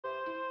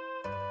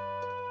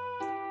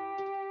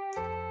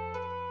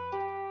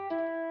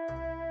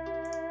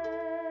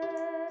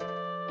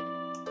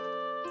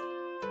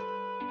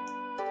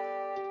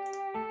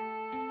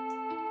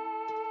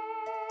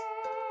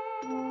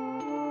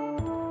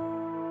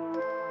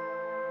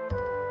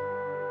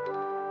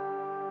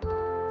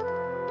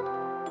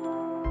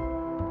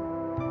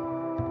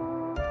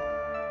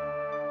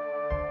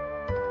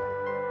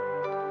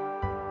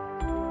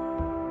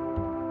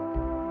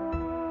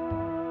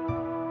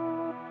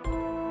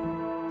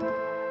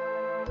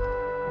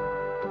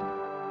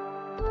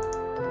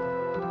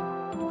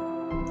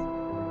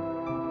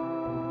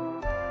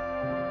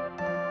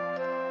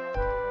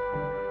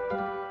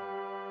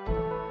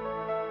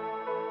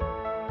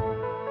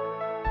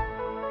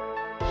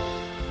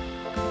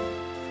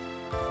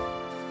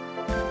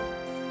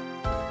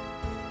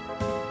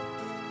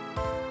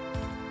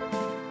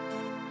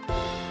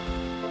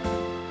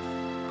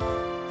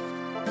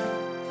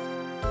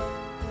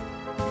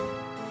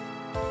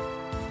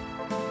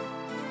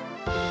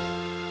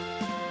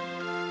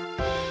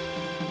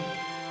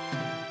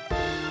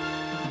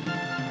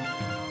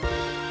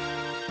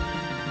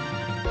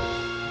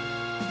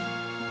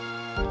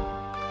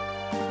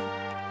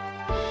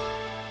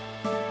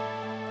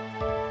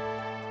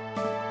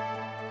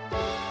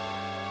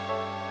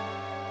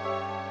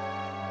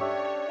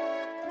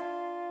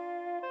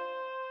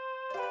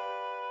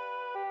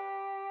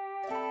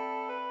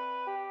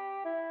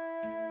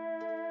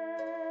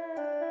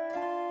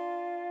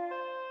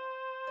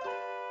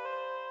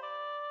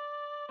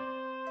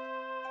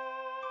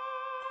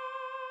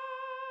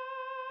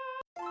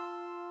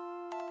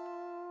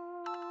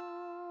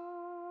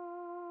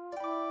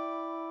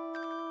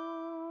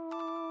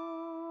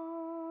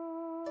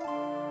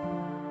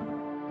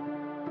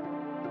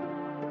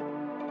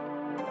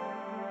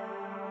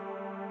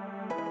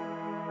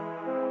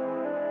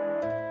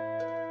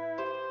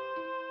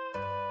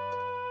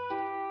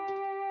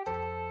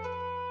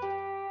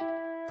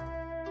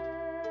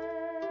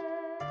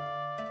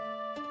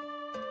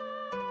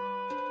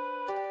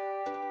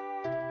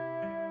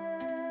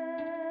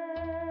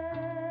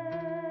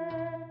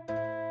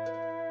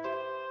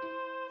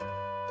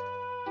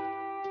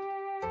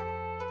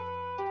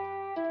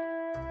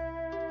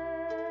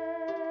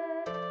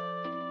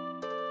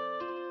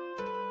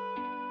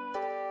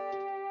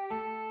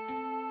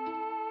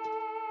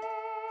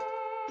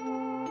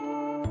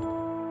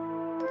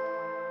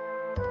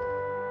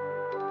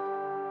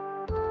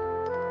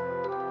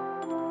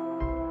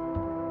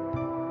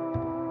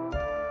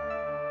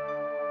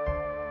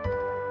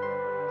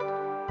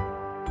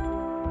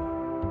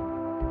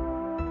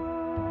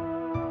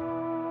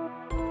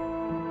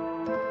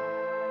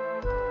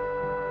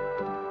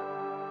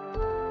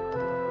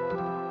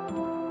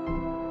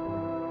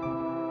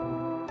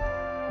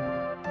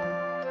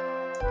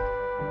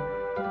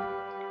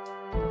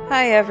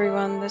Hi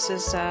everyone, this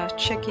is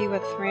Chicky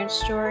with Ranch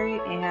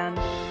Story, and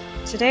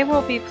today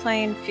we'll be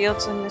playing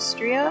Fields of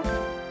Mistria.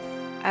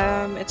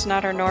 It's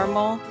not our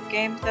normal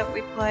game that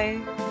we play,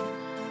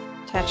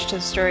 attached to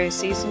the Story of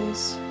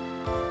Seasons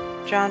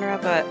genre,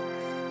 but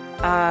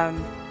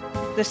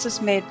this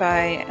is made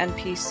by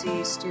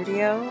NPC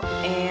Studio,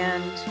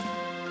 and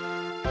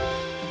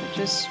I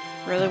just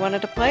really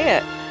wanted to play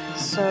it.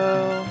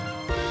 So,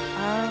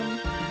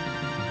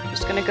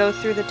 just gonna go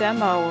through the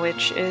demo,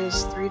 which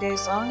is 3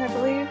 days long, I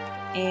believe,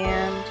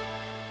 and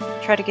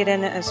try to get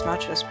in as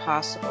much as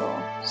possible.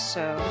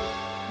 So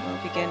we'll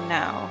begin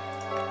now.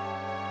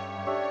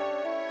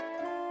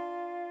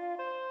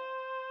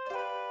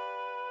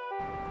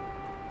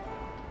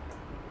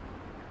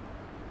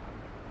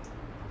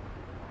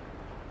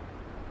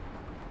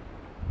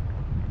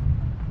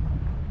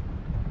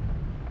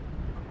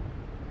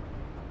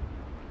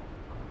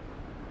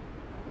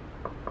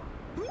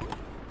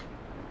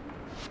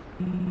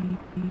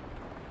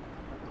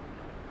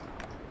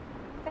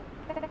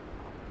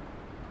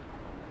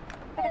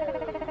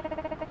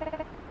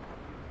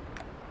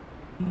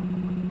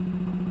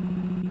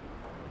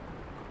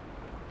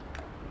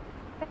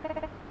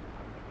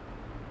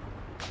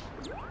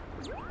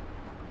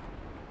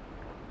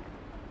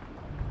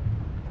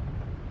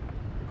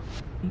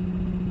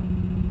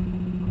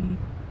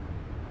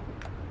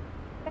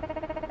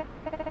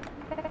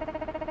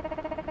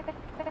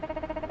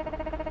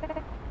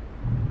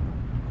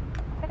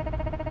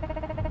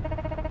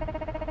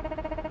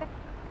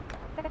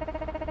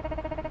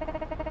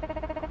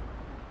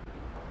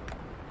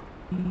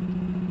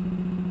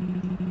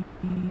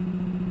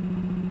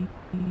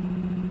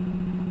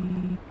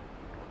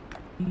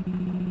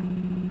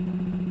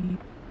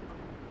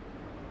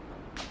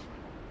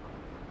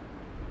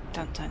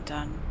 Dun dun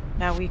dun.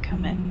 Now we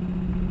come in.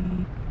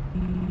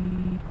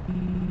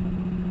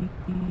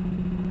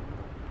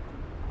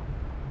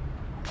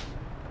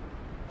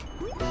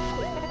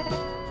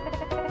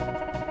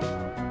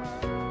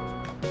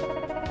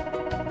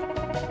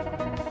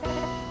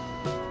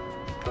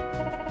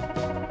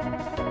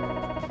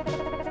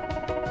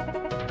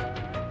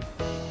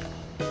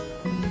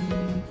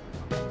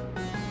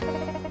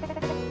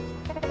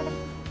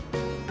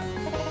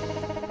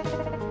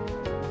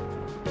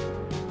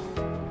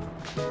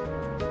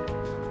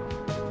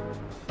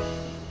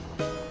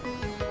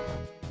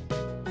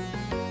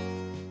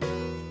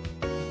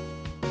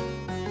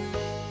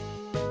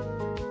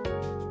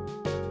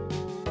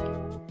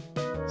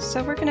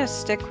 So we're going to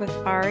stick with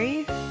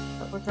Ari,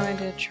 but we're going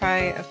to try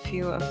a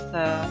few of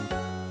the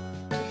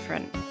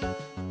different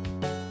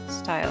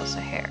styles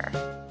of hair.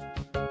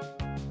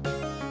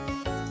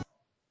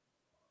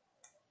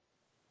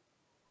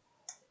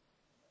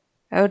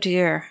 Oh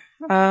dear.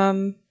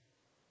 My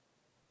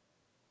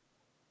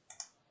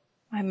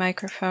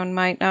microphone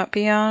might not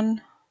be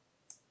on.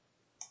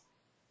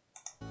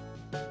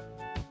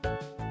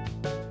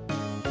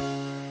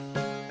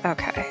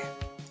 Okay.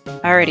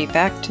 Alrighty,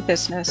 back to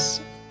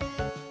business.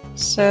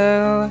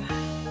 So,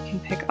 you can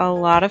pick a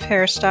lot of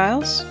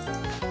hairstyles.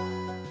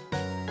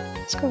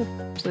 Let's go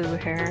with blue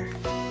hair.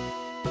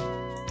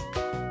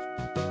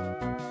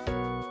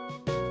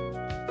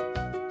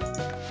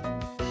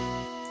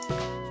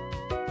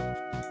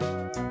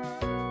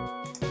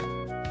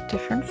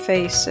 Different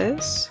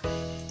faces.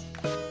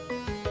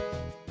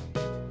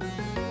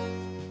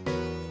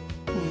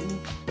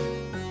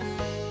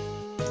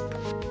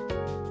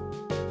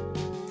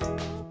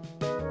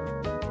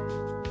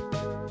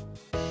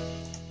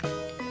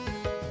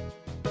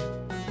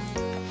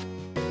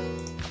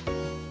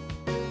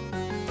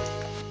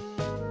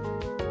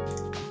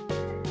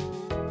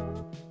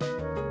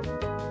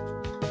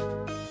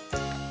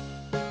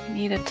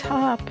 Need a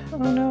top. Oh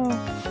no.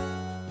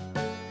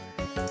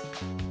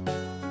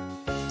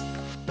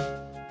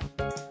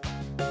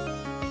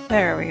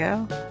 There we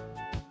go.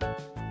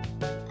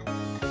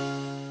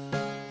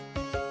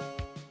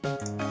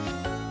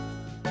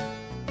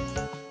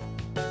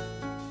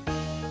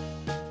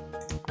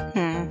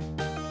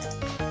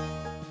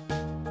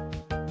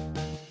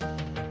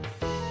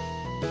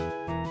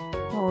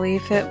 We'll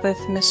leave it with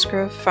Miss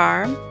Grove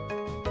Farm.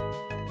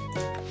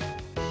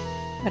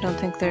 I don't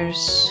think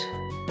there's...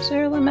 Is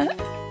there a limit?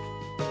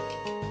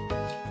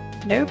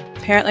 Nope.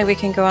 Apparently we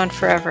can go on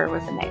forever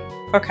with a name.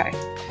 Okay.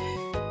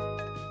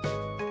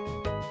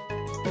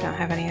 We don't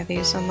have any of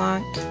these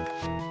unlocked.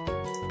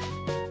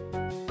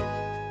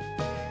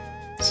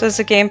 So as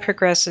the game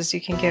progresses,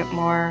 you can get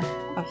more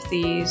of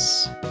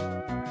these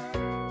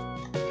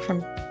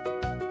from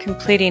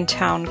completing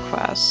town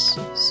quests.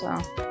 So.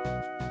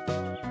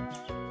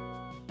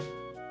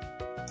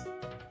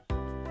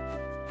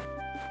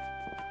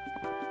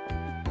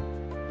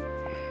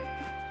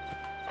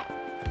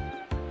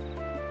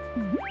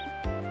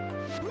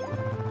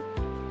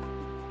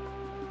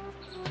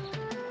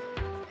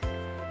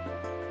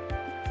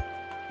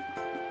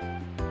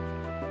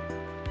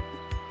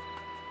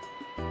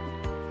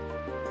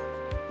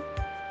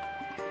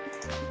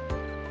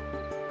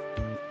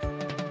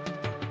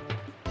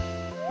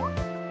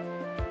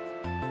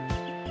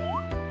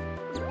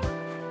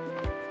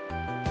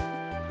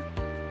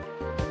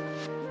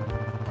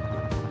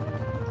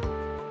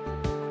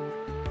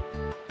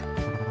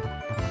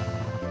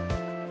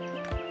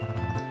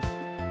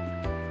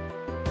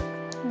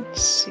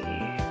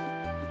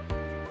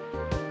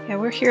 Yeah,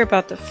 we're here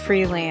about the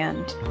free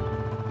land.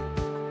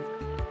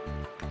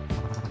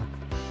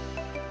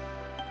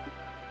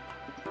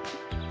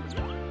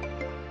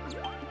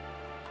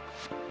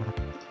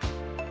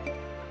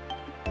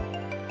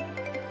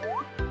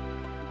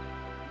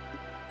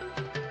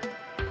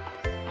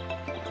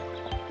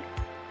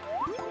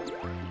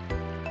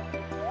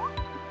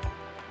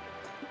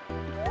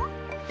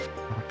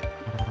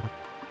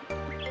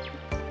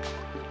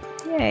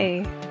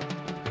 Yay.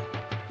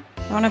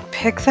 I want to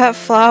pick that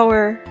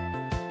flower.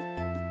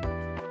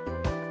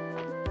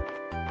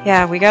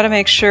 Yeah, we gotta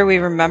make sure we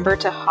remember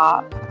to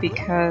hop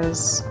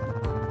because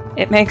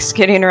it makes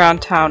getting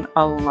around town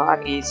a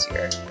lot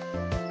easier.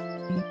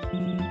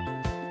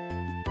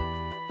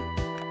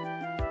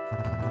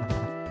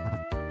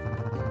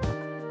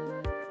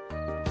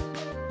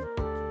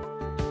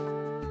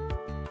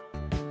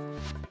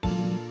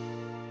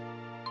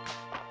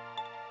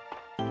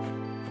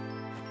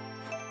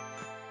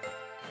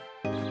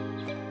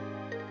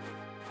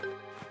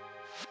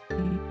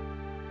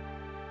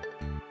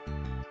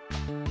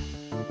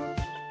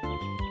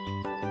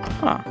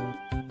 Huh.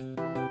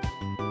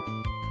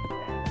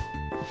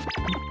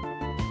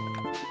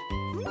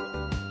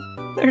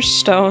 There's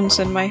stones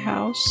in my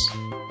house.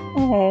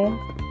 Oh.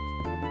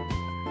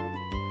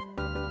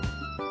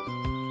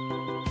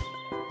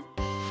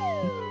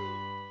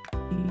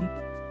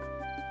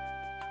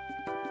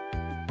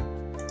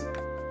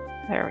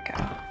 There we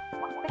go.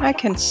 I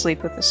can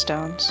sleep with the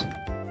stones.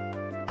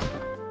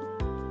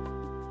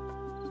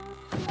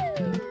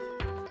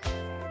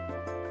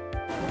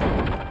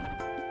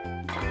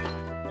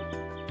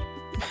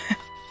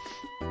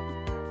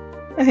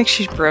 I think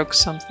she broke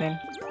something.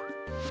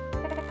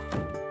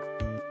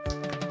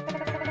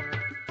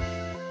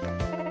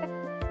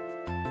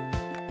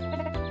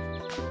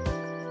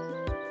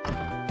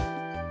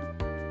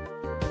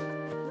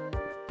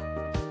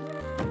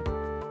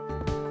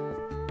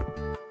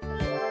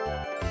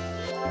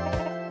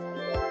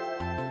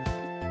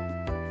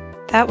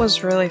 That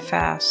was really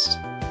fast.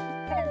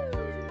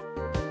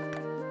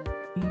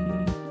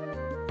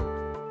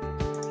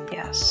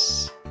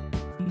 Yes.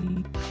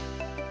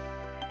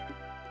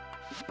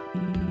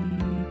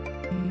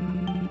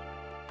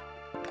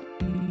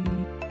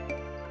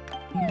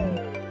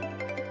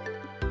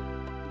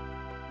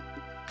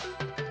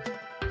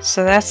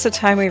 So that's the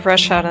time we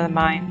rush out of the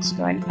mines,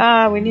 going,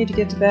 we need to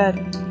get to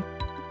bed.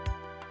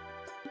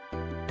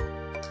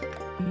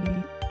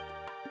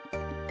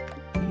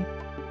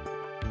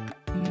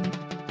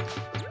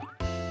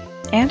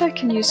 And I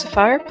can use the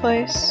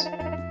fireplace.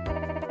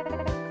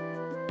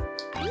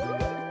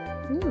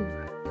 Ooh.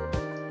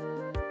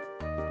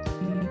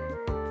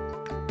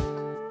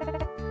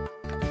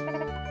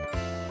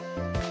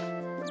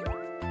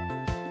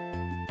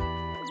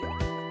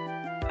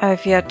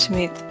 I've yet to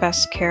meet the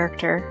best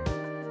character.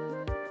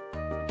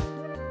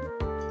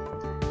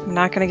 I'm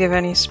not going to give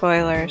any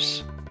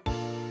spoilers.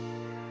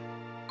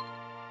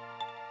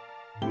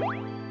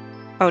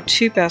 Oh,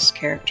 2 best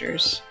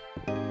characters.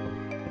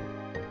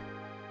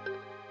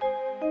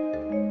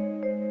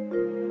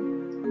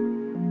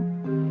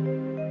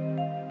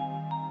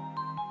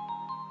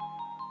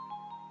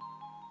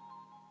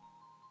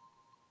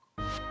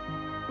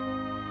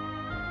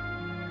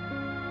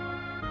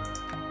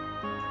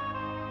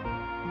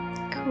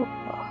 Cool.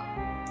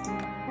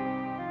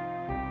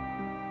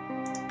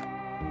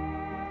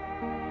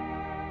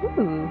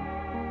 Ooh.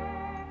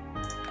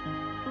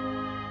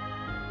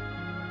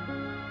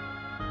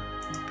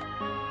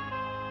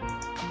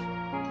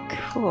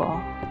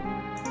 Cool.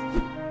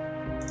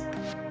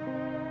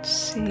 Let's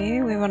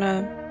see, we want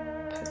to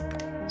put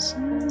these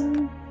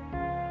in.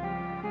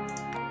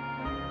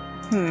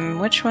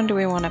 Which one do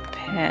we want to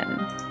pin?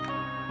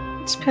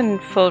 Let's pin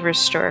full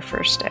restore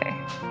first day.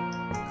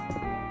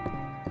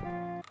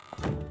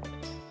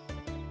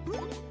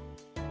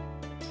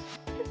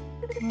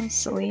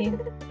 Celine.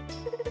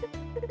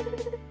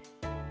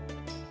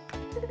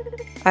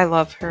 I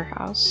love her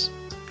house.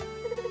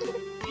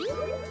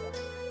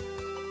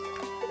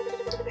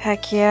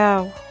 Heck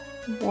yeah,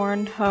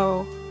 Warren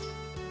Ho.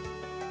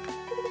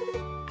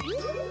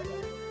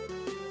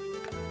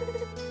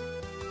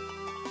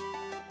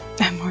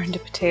 I'm more into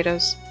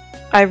potatoes.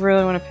 I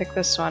really want to pick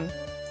this one.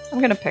 I'm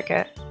gonna pick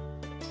it.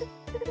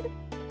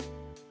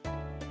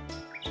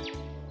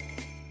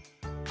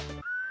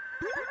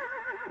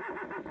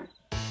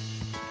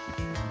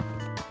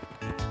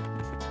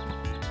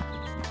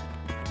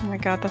 Oh my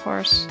god, the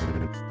horse.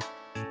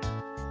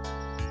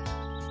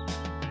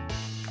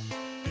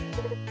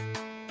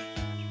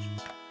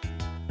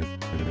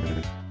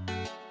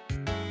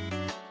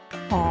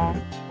 Aww.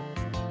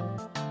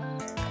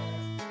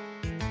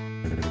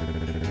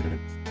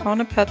 I want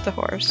to pet the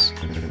horse.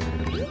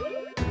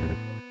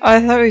 Oh, I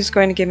thought he was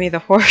going to give me the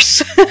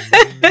horse.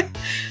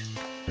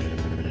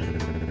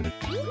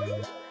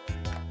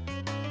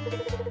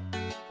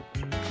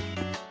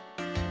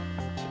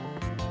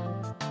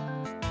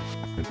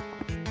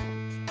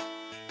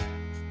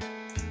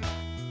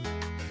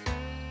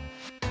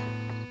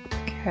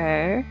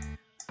 Okay.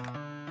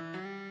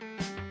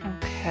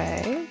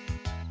 Okay.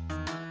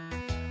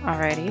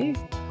 Alrighty.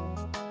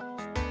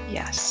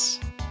 Yes.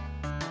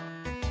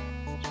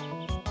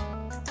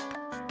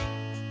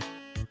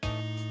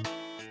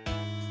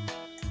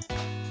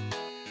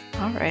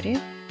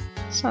 Alrighty.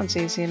 Sounds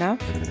easy enough.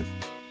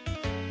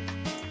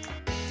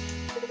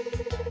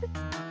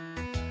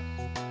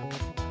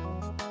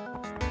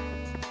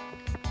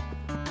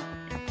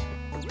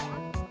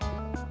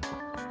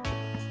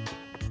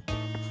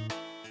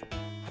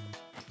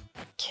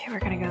 Okay, we're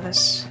gonna go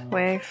this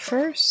way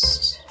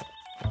first.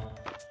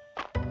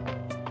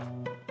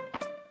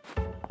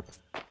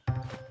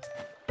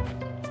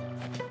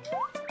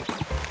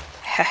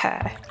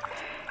 Haha.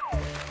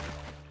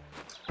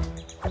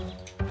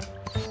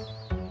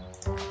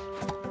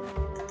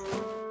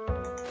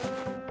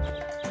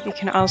 You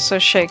can also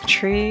shake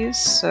trees,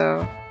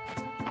 so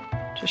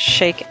just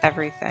shake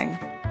everything.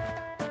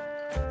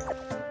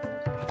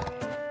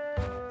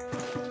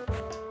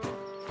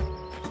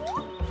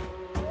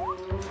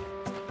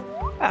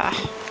 Ah.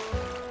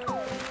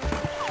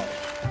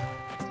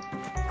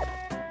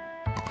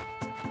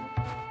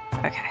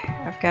 Okay,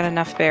 I've got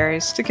enough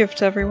berries to give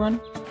to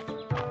everyone.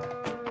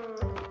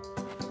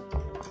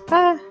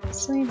 Ah,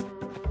 sleep.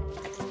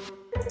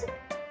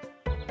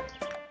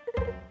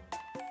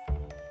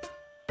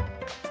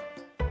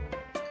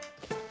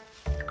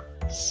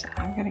 So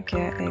I'm gonna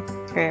get a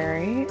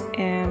berry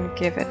and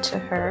give it to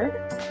her.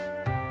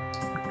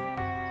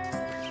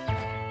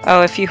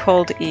 Oh, if you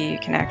hold E, you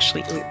can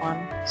actually eat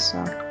one,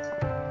 so.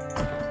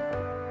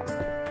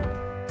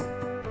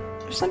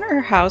 Isn't her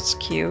house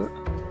cute?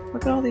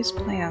 Look at all these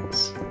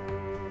plants.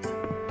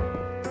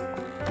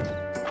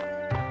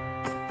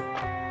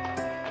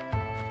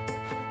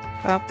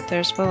 Oh,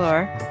 there's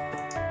Valor.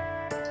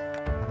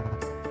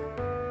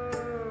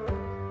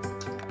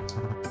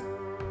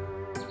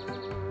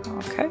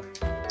 Okay.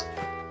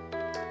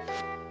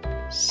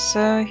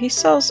 So he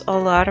sells a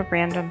lot of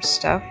random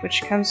stuff,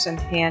 which comes in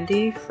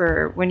handy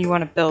for when you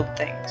want to build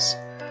things.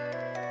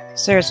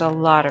 So there's a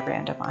lot of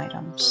random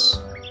items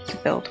to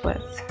build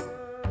with.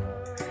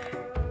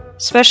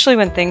 Especially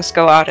when things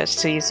go out of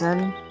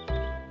season.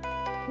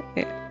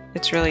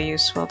 It's really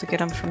useful to get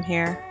them from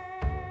here.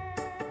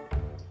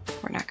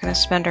 We're not going to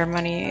spend our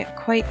money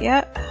quite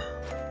yet.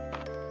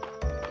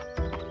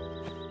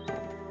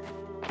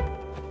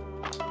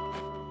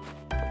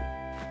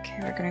 Okay,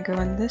 we're going to go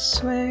in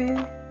this way.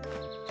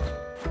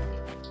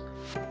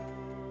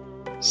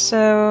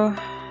 So,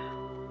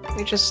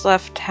 we just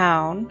left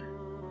town.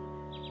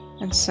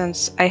 And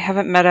since I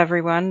haven't met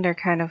everyone, they're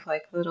kind of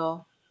like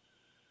little...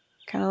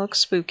 kind of look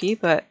spooky,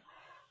 but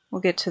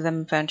we'll get to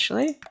them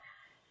eventually.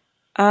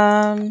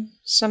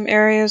 Some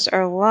areas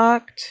are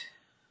locked.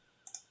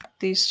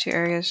 These two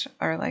areas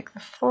are like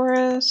the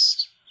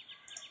forest.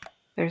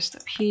 There's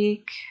the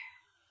peak.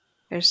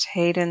 There's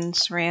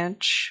Hayden's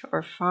ranch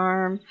or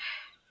farm.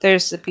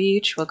 There's the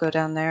beach. We'll go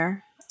down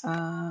there.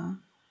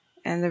 And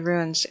the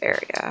ruins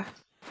area.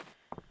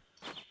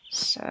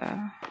 So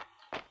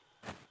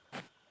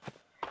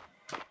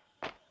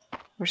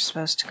we're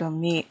supposed to go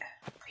meet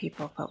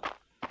people, but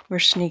we're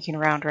sneaking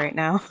around right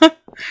now.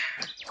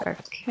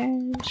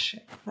 Okay,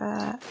 check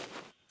that.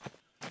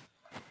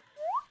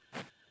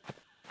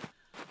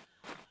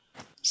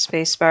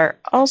 Spacebar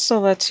also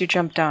lets you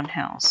jump down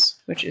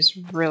hills, which is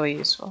really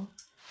useful.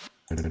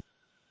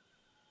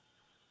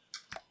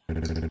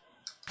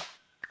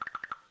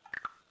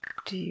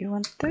 Do you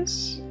want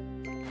this?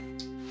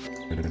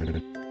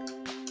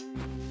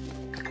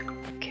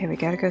 Okay, we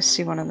gotta go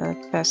see one of the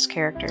best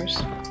characters.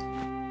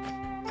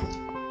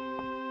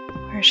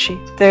 Where is she?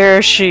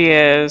 There she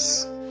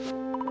is!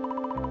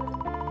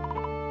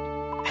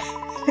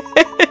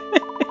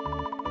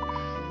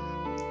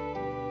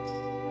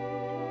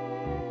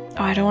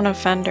 Oh, I don't want to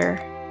offend her.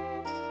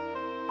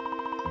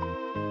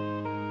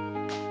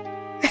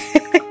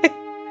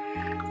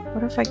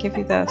 What if I give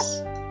you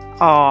this?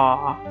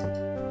 Aww.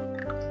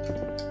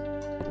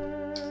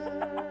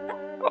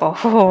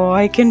 Oh,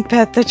 I can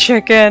pet the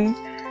chicken.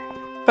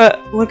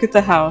 But look at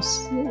the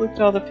house. Look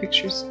at all the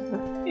pictures of the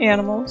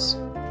animals.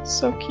 It's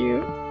so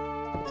cute.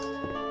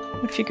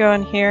 If you go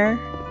in here...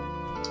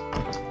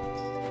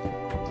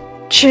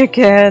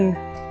 Chicken!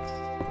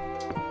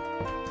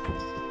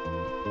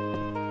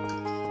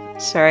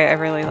 Sorry, I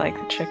really like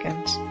the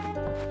chickens.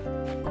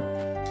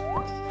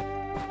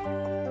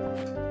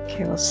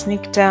 Okay, we'll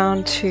sneak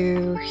down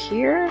to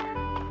here.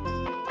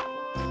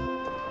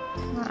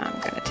 I'm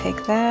gonna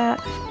take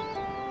that.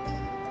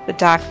 The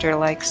doctor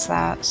likes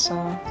that,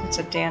 so it's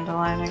a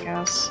dandelion, I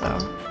guess, so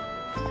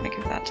I'm gonna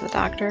give that to the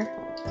doctor.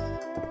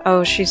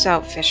 Oh, she's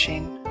out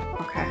fishing.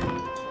 Okay.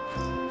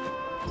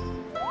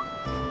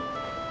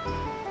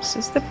 This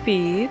is the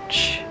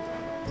beach.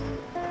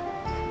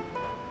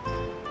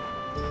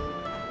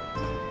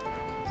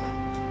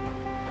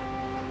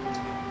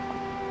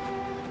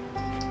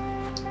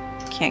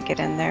 Can't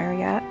get in there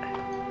yet.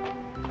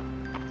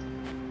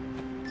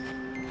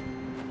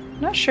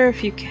 Not sure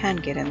if you can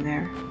get in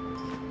there.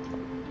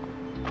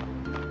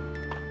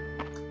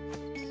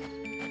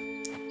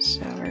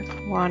 So we're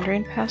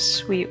wandering past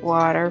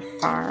Sweetwater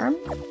Farm.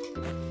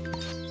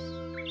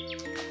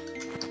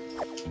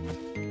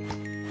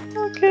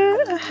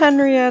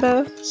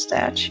 Henrietta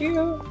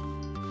statue.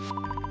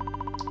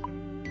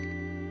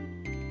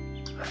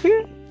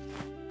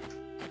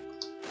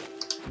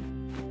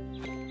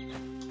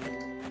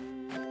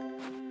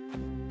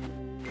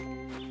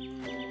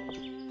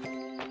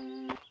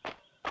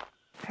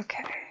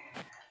 Okay,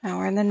 now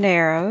we're in the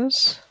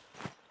Narrows.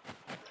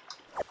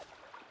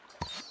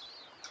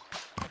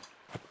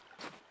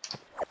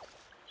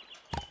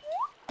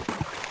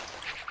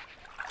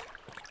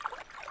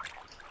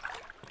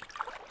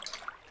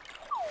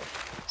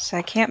 So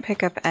I can't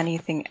pick up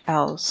anything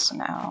else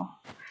now.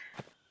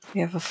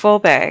 We have a full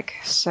bag,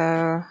 so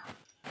I'll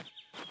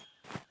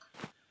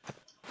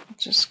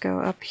just go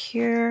up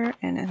here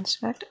and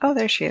inspect. Oh,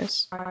 there she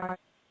is.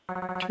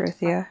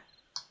 Dorothea.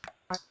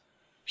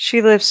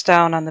 She lives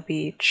down on the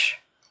beach.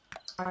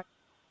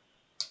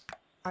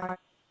 I'm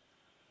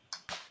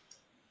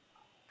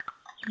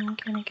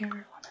gonna give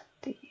her one of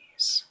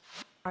these.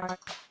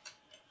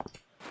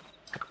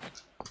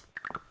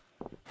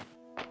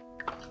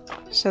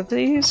 So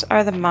these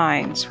are the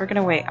mines. We're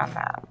gonna wait on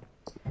that.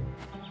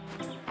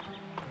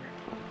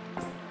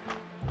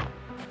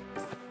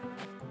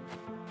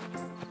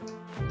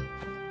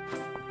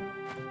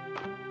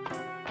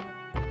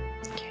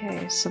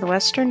 Okay, so the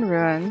Western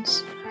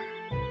Ruins.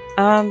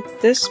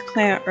 This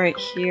plant right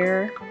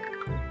here, I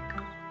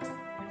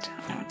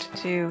don't know what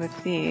to do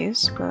with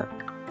these, but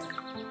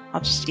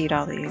I'll just eat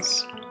all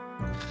these.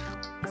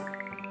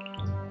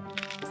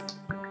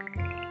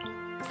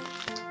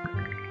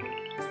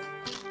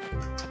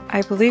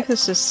 I believe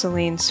this is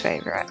Celine's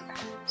favorite,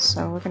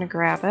 so we're gonna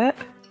grab it.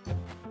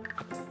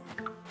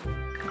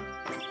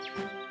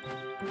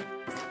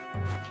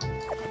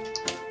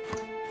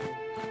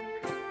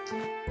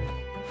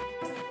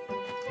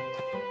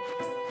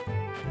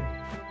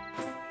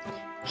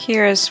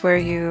 Here is where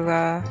you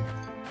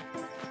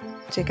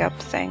dig up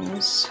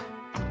things,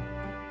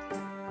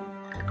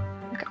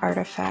 like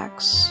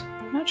artifacts.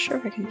 I'm not sure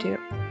if I can do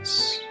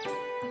this.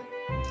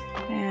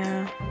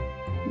 Yeah,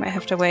 might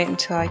have to wait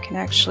until I can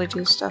actually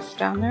do stuff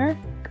down there.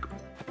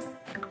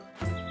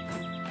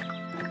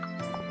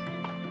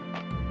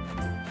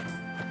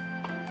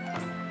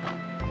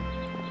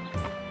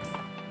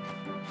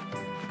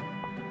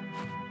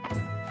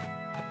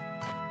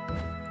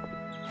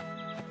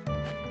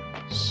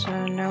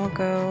 So now we'll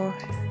go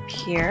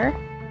here.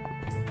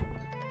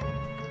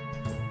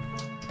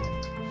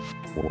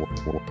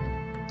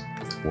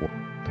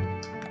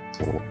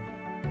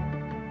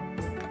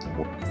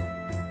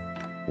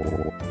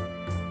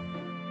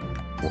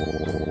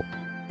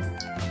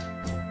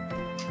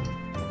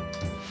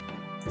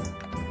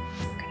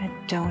 I'm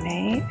gonna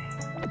donate.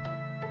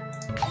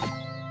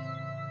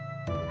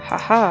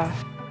 Haha.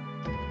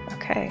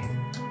 Okay.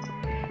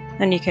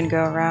 Then you can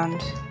go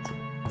around.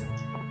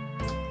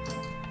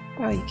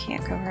 Oh, you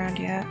can't go around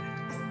yet.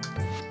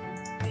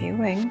 A few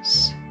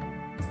wings.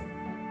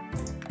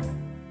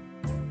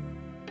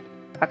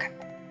 Okay.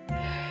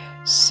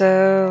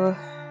 So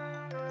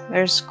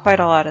there's quite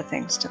a lot of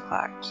things to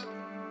collect.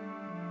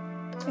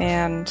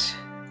 And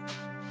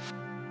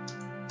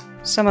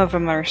some of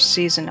them are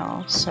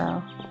seasonal,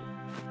 so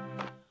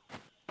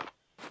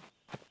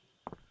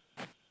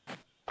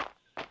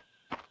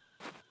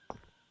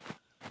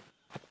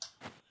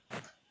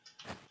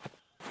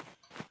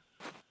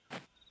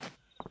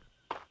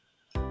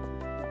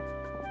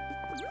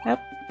yep.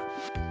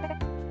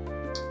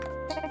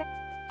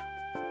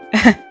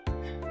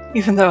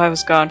 Even though I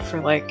was gone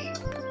for like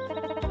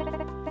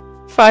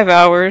 5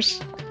 hours.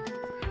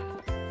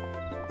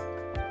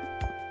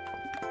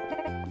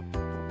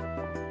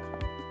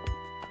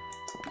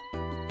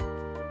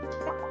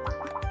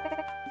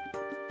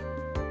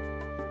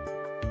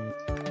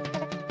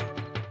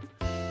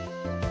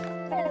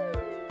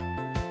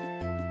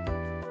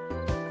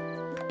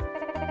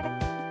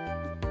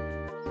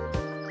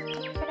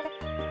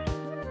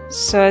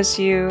 So as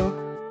you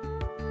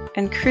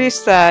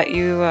increase that,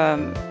 you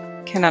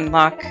can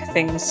unlock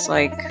things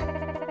like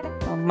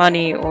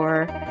money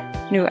or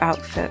new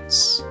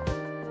outfits.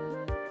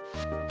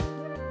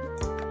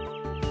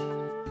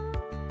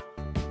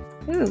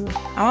 Ooh,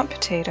 I want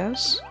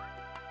potatoes.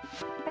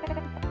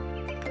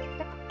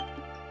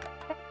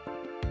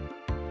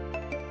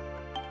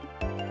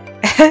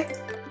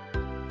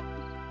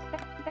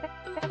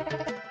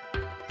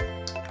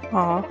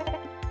 Aw.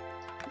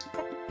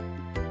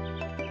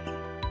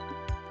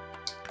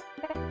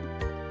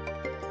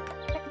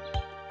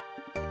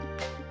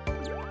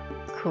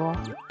 Cool.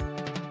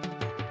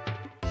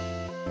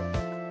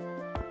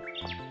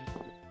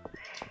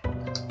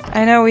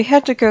 I know, we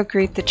had to go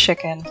greet the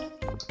chicken.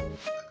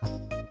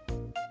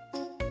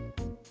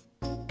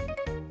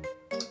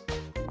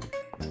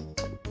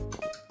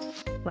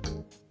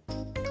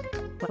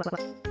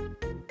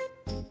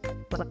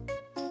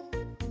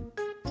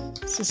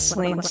 This is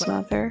Celine's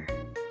mother.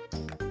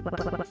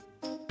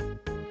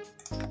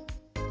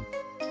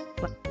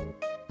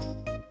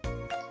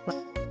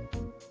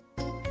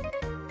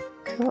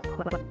 Cool.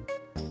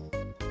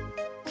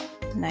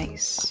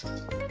 Nice.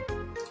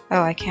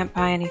 Oh, I can't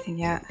buy anything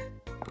yet.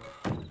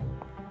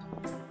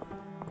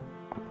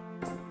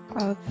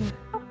 Oh,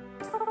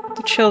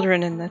 the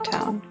children in the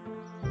town.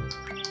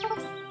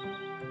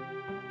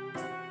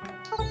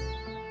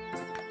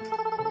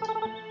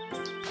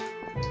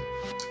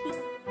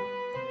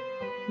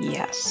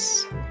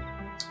 Yes.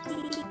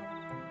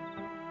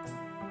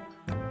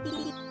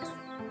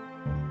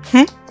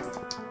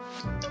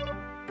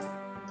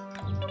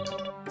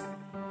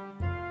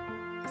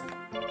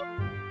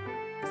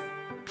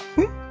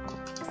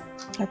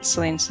 That's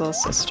Celine's little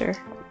sister.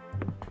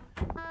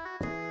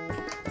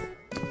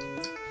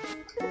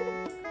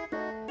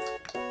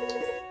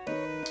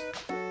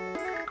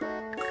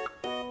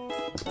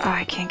 Oh,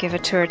 I can't give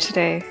it to her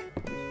today.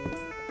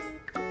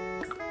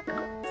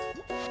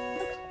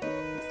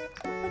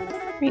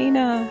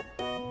 Rena.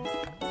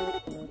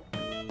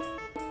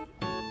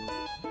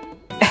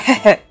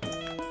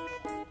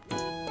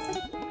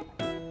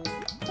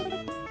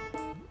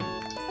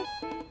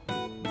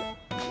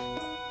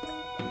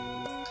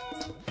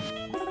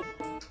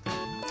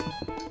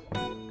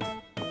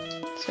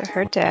 So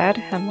her dad,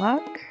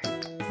 Hemlock.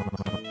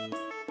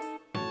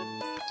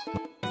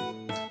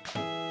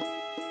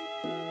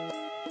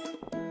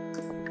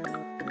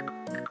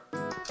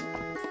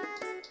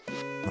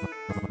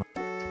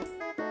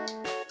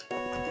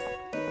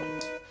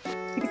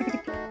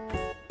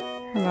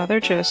 Her mother,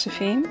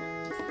 Josephine.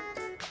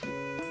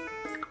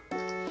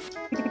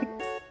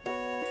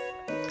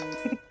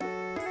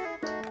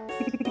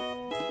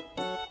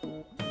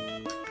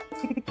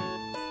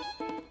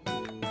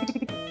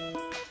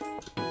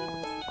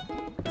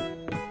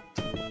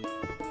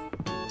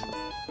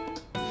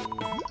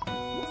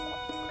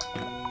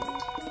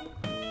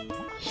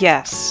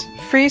 Yes,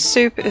 free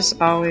soup is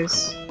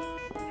always...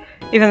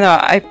 Even though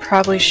I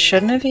probably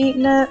shouldn't have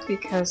eaten it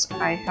because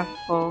I have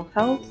full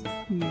health.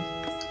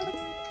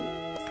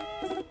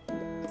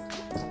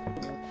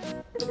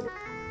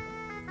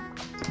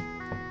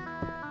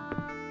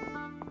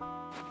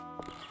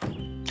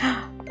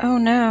 Oh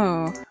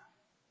no,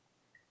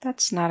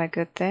 that's not a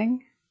good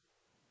thing.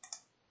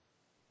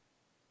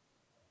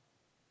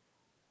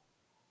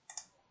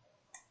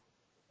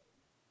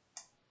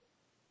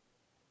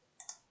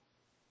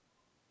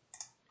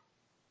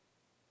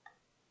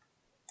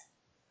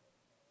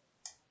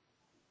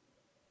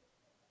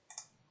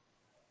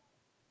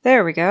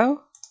 There we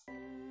go.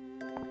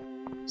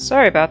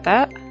 Sorry about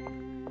that.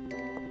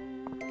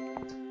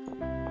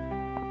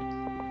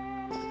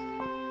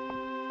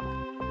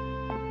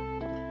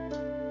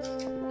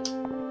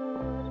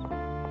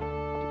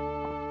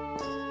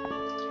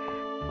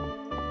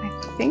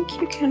 I think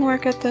you can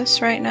work at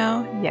this right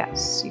now.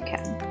 Yes, you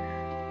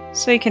can.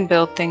 So you can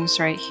build things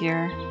right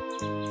here.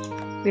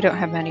 We don't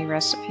have many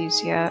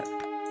recipes yet.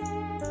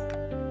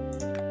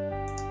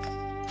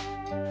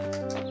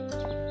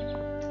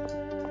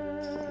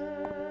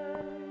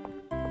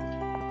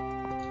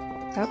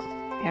 Oh,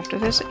 you have to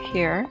visit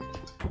here.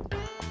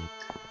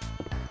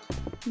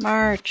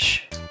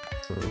 March.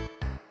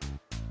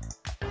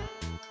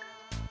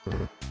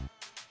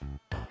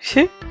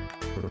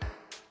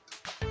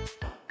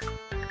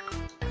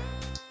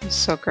 He's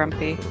so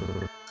grumpy.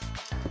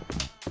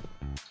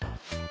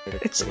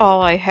 It's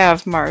all I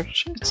have,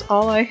 March. It's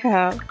all I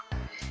have.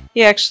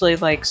 He actually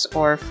likes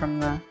ore from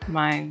the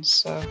mines,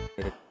 so...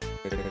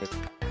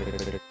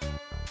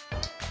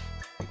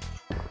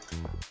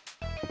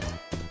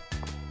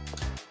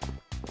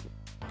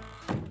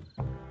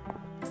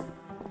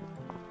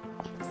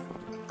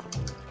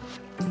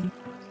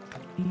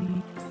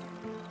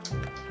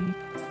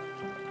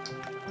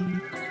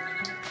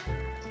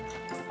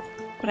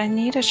 But I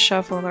need a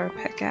shovel or a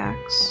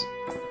pickaxe.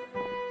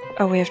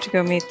 Oh, we have to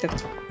go meet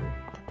the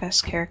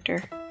best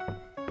character.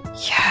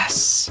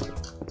 Yes!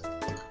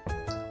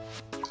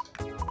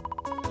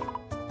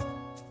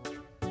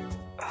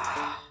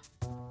 Oh,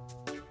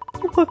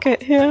 look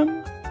at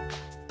him!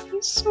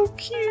 He's so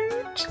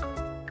cute!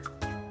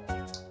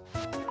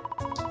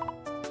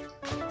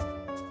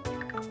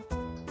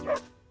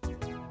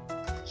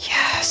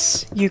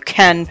 Yes! You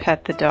can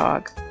pet the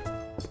dog.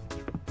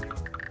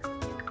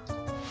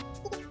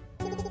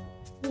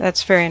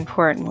 That's very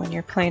important when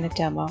you're playing a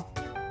demo.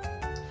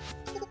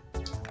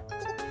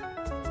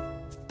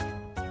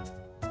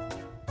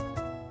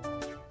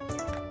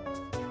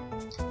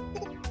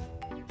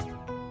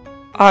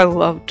 I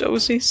love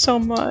Dozy so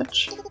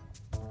much.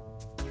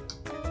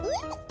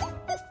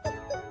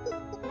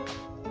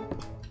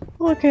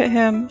 Look at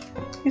him.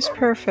 He's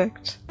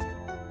perfect.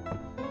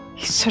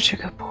 He's such a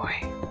good boy.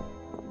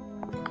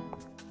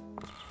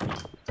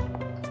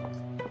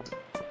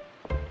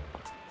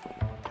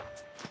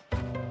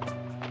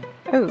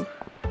 Oh,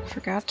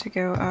 forgot to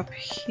go up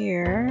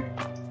here.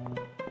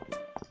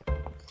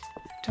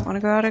 Don't want to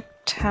go out of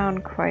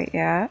town quite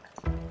yet.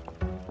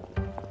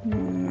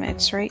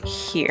 It's right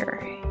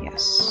here.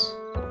 Yes.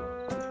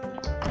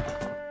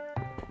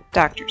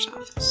 Doctor's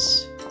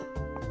office.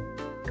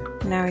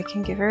 Now we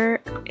can give her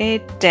a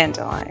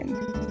dandelion.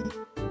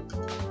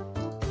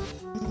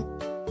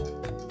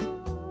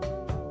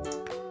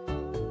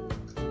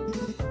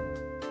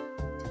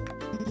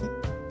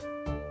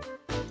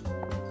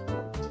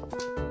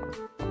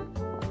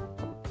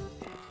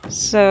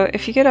 So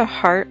if you get a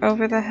heart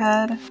over the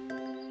head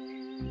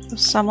of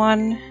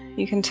someone,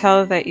 you can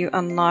tell that you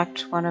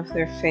unlocked one of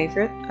their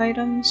favorite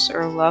items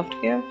or loved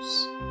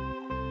gifts.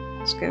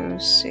 Let's go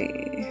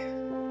see.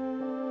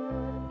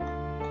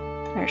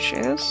 There she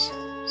is.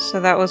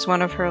 So that was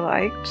one of her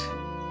liked.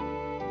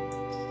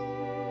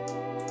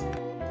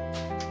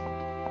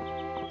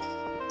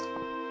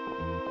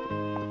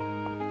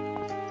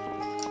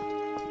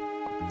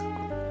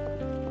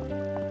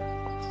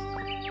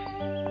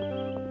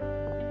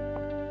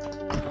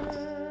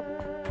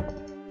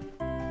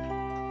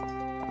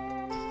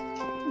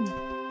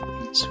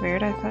 It's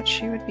weird, I thought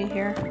she would be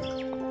here.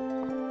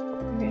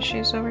 Maybe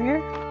she's over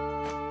here?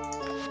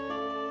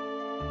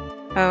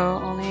 Oh,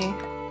 only...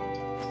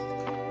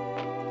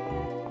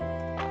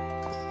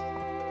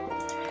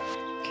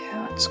 Okay,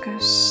 let's go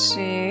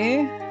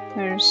see.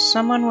 There's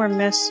someone we're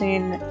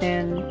missing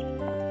in,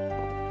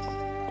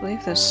 I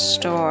believe, the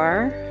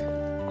store.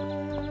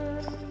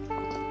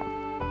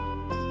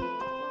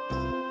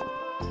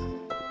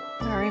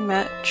 I already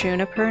met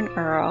Juniper and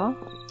Earl.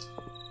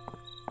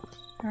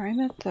 I already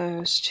met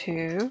those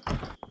two.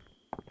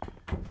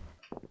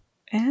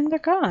 And they're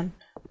gone.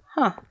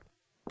 Huh.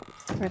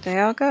 Where'd they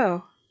all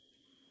go?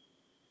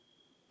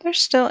 They're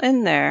still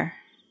in there.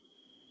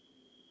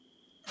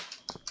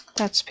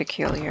 That's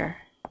peculiar.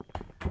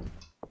 Are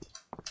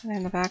they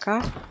in the back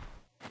off?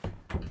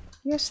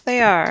 Yes,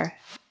 they are.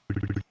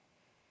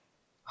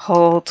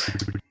 Hold.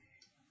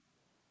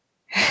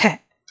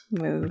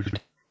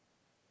 Moved.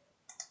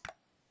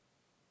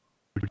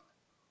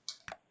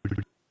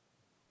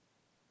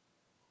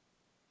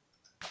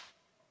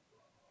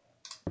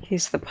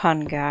 He's the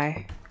pun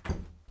guy.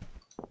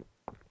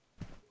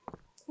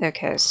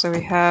 Okay, so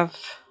we have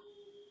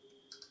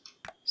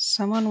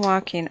someone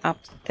walking up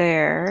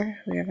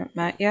there we haven't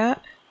met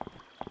yet.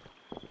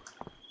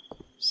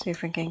 See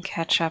if we can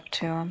catch up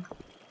to him.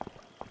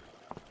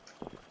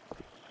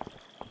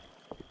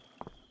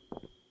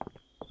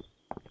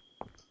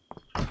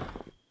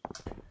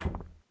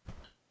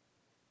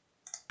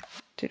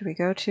 Did we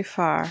go too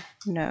far?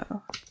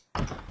 No.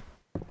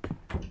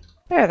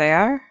 There they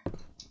are.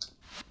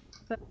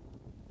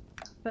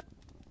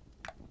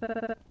 Look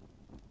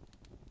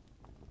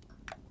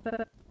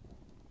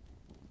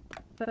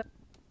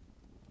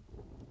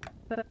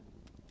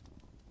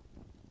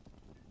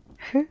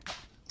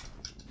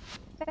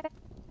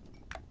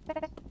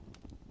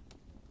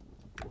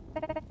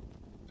at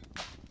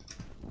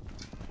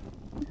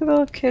the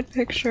little kid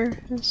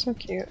picture. It's so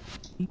cute.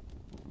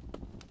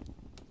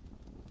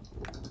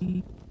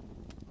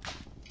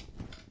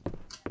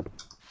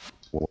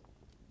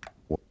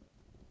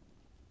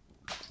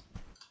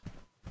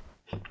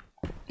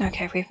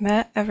 Okay, we've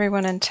met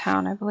everyone in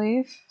town, I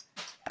believe.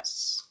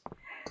 Yes.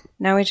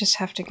 Now we just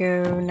have to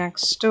go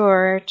next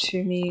door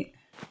to meet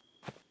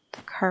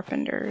the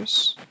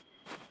carpenters.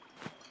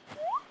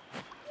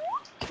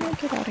 Can I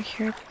get out of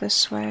here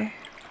this way?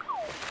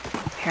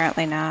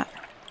 Apparently not.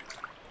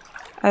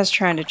 I was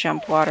trying to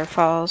jump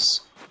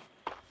waterfalls.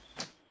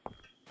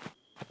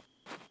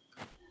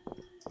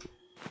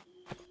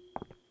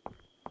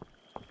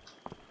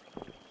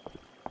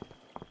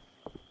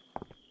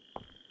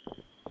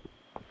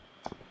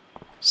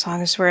 As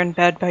long as we're in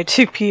bed by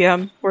 2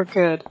 p.m., we're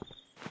good.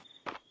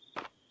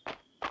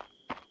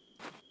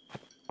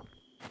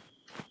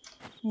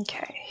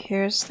 Okay,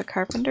 here's the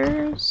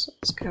carpenters.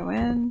 Let's go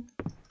in.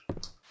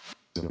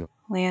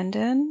 Land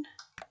in.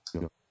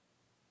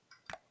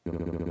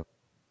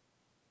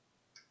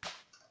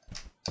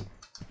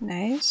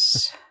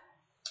 Nice.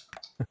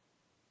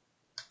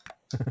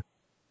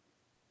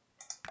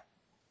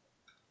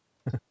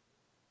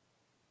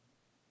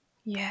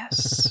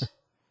 Yes.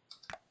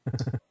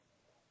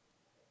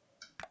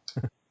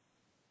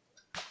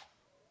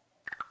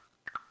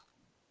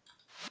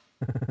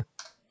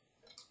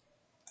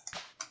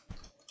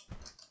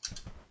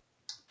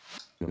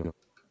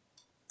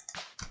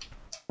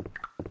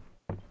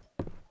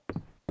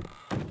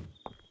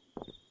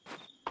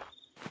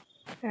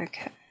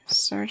 Okay,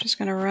 so we're just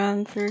gonna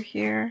run through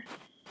here.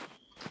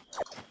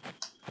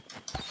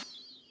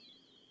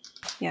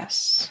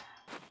 Yes,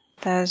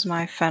 that is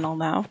my fennel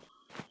now.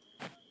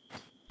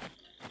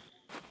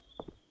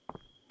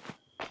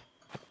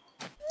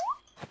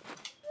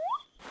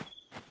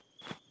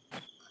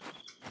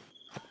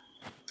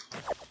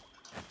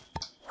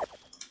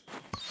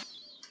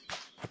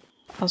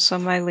 Also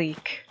my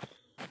leek.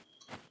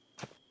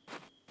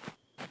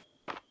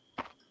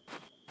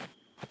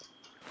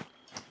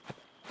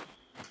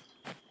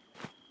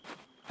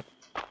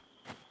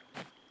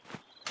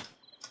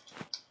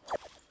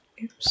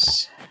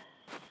 Oops.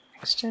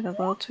 Mixed it a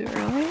little too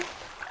early.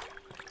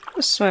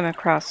 Just swim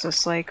across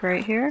this lake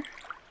right here.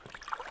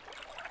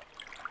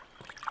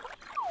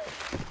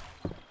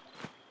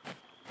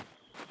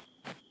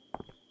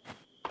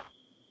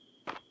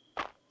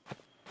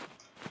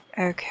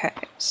 Okay,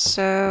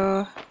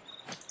 so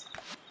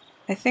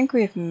I think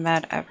we've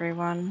met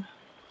everyone.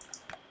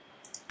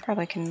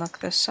 Probably can look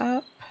this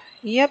up.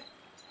 Yep,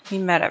 we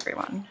met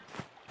everyone.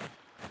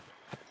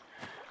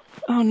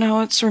 Oh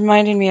no, it's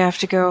reminding me I have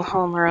to go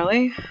home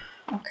early.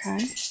 Okay.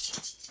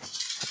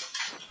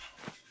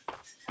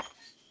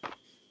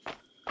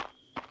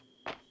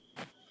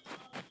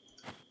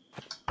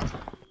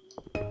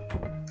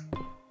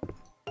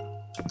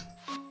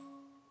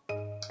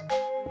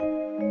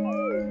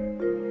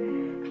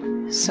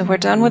 So we're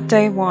done with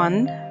day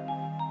 1.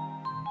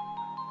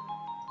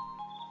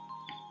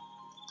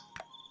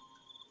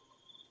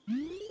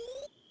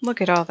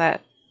 Look at all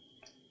that.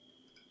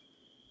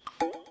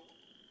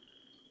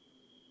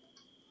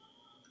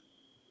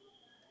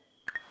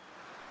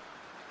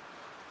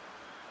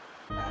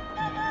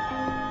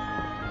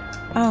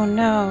 Oh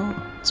no,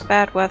 it's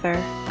bad weather.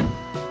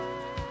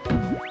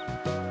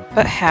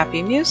 But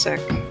happy music.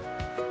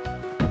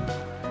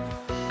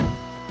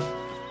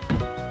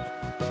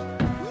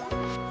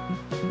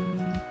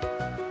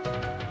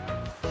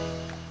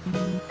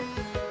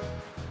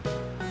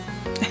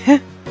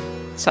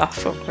 It's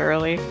awful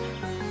early.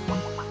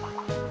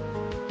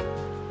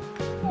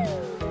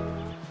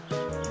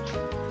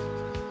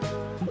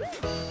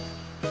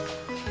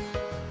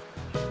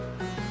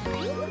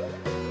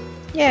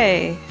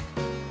 Yay!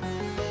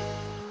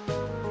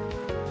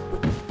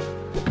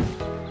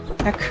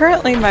 Now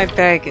currently my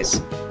bag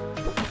is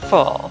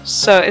full,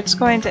 so it's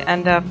going to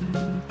end up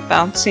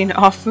bouncing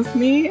off of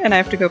me and I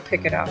have to go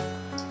pick it up.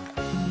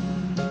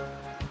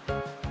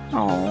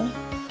 Oh,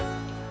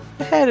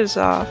 the head is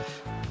off.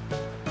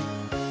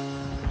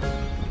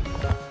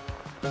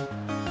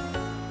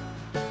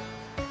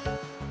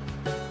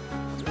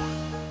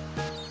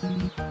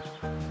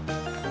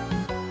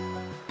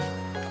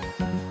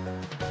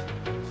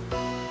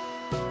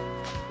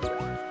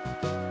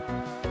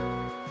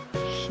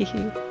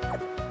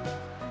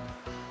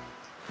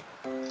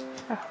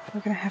 Oh, we're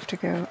gonna have to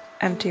go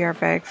empty our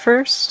bag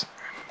first.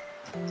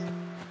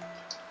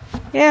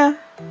 Yeah,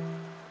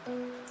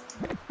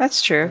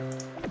 that's true.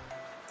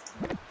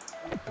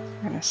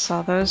 We're gonna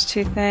sell those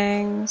 2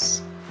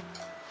 things.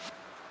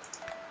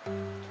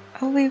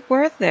 Oh, we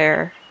were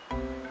there.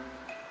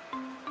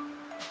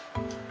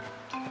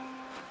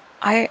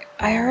 I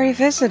already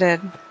visited.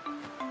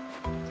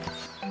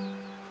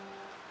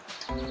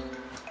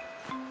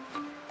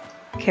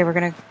 Okay, we're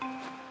gonna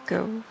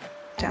go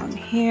down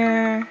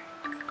here.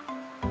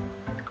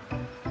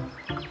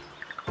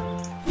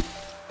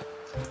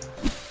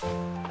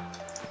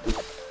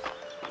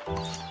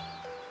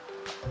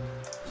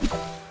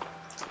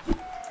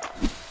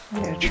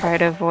 I'm gonna try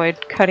to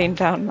avoid cutting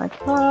down my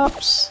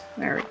props.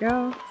 There we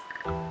go.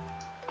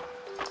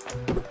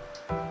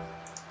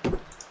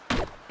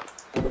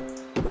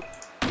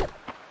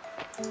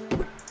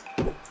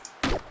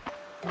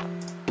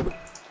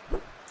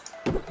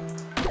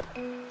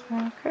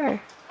 Okay.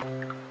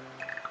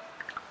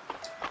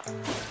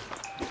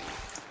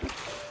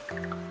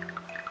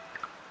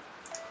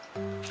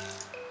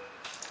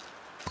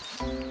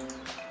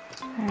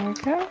 There we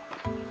go.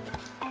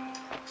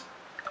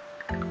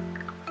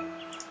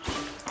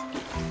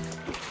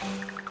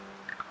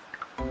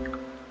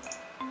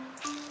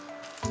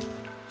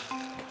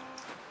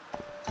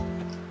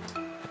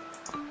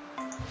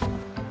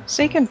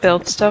 So you can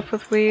build stuff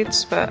with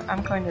weeds, but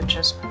I'm going to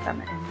just put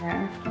them in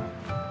there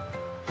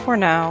for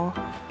now.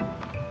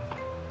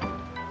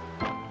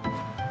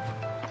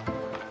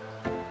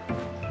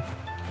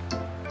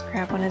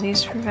 Grab one of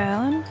these for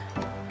Valen.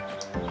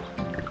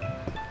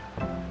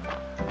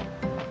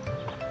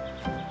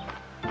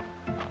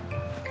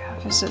 Go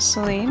visit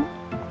Celine.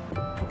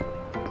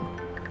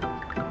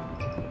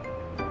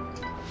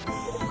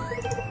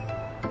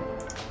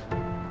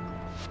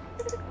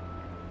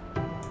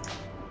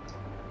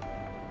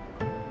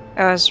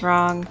 I was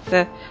wrong.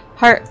 The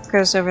heart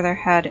goes over their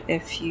head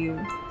if you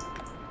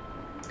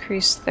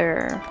increase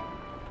their...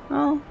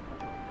 Well,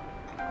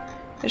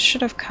 it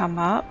should have come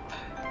up.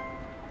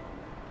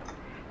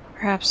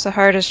 Perhaps the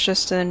heart is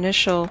just an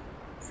initial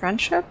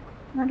friendship?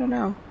 I don't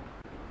know.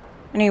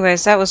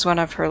 Anyways, that was one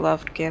of her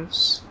loved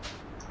gifts.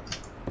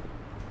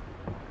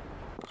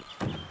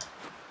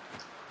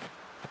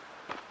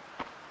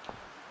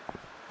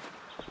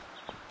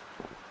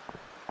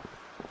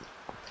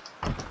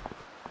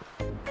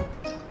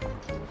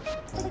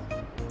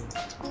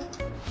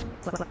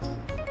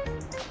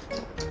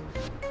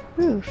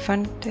 Ooh,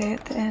 fun day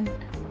at the end.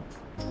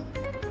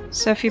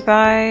 So if you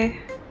buy...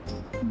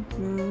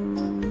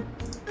 and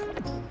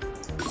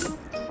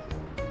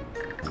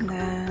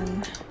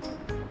then...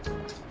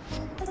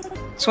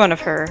 It's one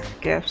of her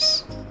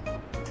gifts.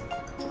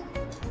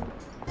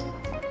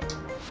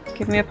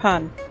 Give me a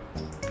pun.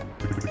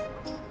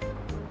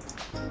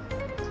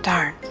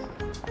 Darn.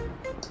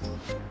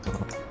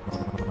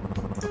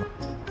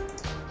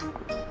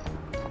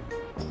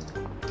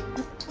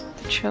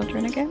 The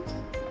children again?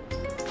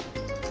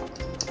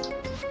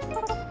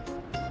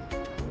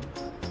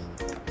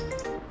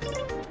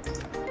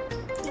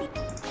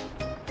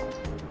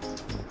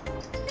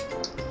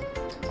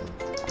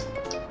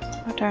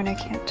 Oh darn, I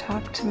can't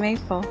talk to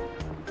Maple.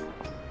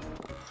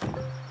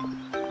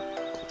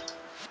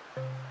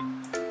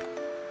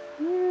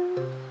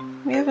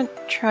 We haven't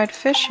tried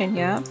fishing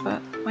yet,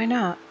 but why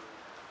not?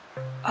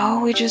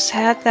 Oh, we just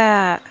had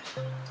that.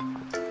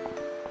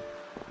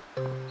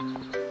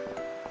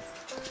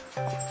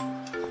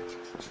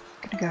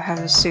 Gonna go have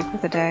the soup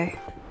of the day.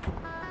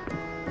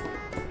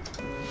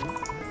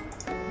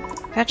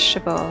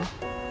 Vegetable.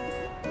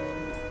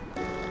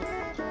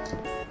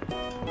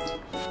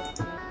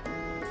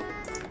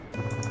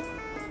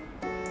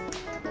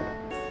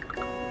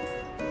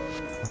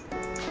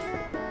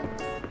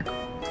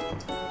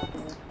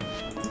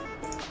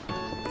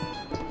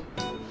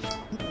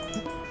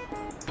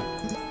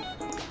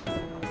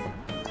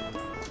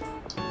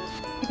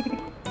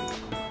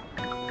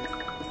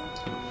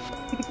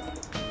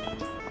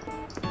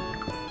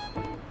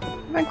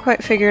 I haven't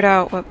quite figured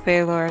out what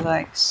Baylor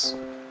likes.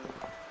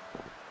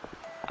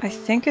 I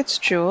think it's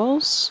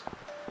Jules,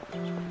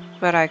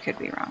 but I could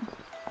be wrong.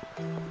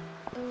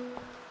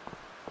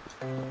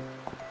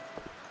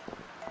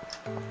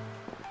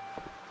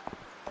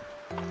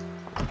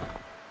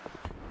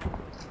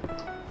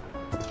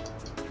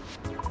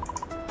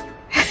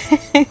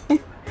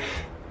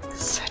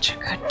 Such a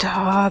good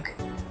dog.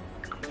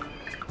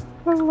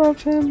 I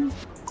love him.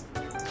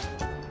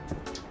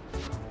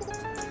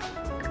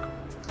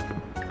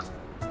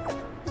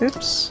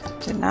 Oops,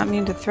 did not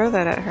mean to throw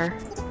that at her.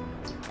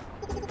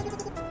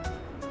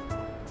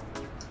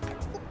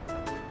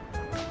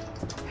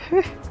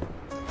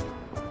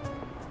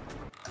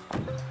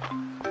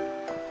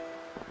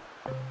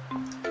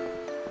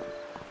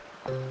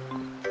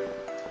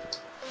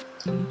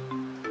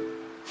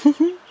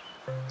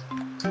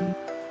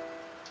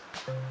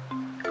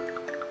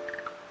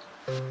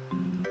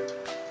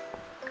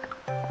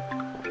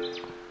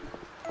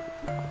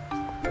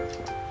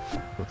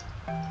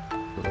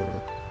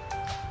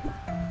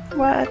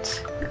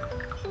 What?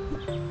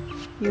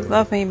 You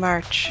love me,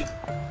 March.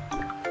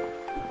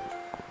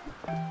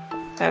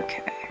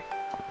 Okay.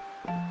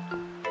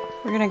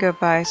 We're gonna go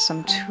buy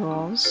some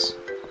tools.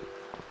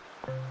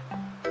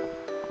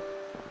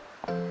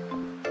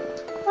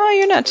 Oh,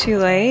 you're not too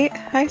late.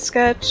 Hi,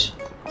 Sketch.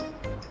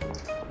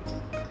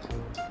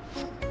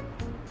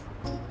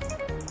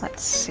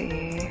 Let's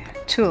see.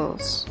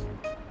 Tools.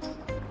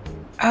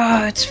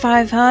 Oh, it's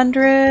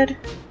 500.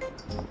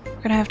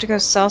 We're gonna have to go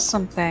sell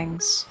some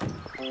things.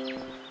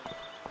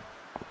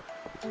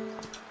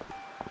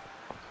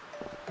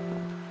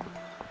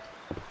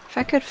 If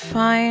I could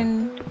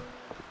find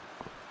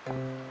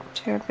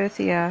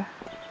Terabithia.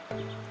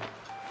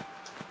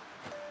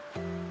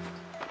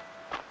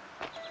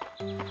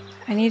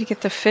 I need to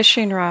get the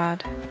fishing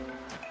rod.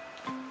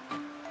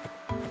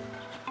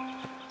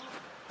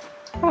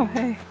 Oh,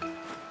 hey.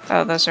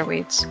 Oh, those are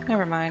weeds.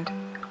 Never mind.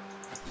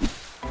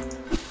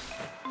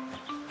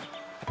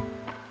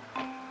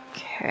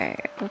 Okay,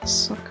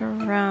 let's look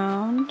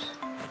around.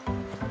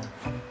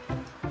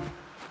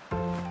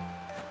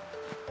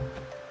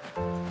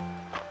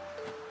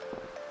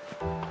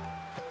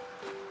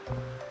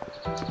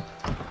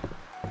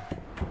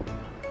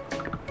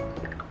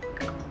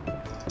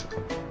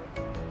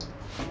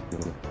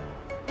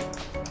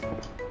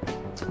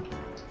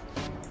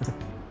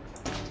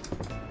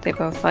 They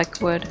both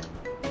like wood.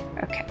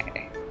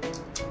 Okay.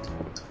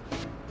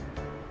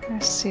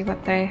 Let's see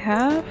what they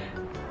have.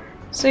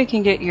 So you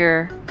can get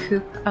your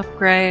coop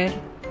upgrade.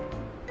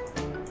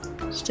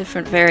 There's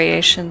different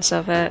variations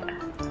of it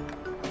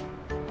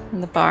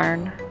in the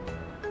barn.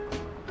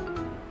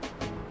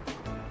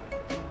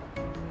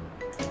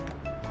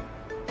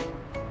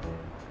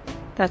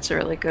 That's a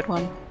really good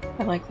one.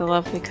 I like the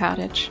lovely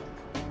cottage.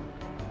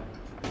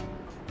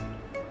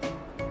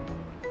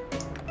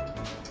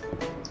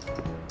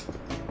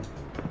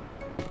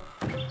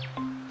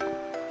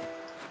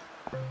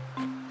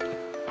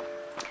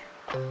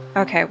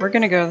 Okay, we're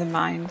gonna go to the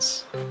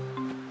mines.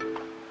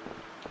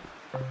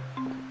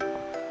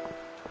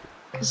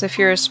 Because if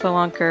you're a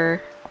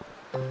spelunker,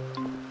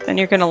 then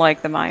you're gonna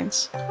like the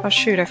mines. Oh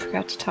shoot, I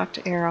forgot to talk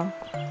to Arrow.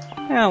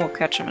 Yeah, we'll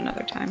catch him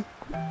another time.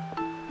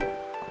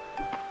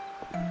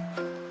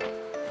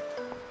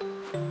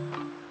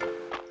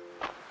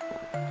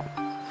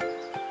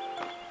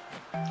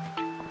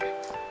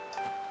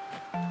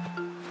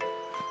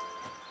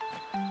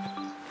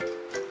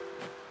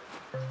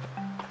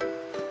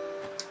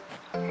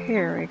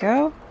 Here we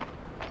go.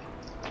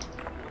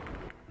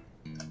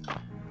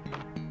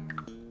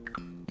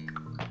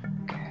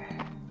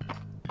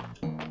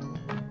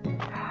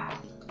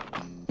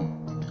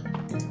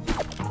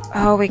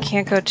 Oh, we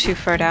can't go too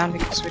far down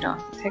because we don't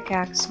have a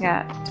pickaxe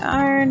yet.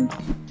 Darn.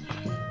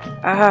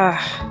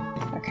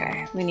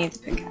 Okay, we need the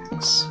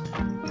pickaxe.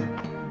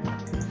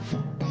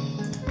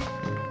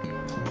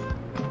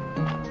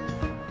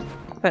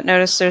 But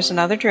notice there's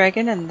another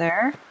dragon in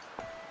there.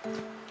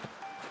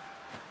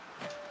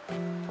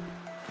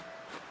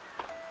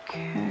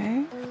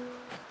 Okay.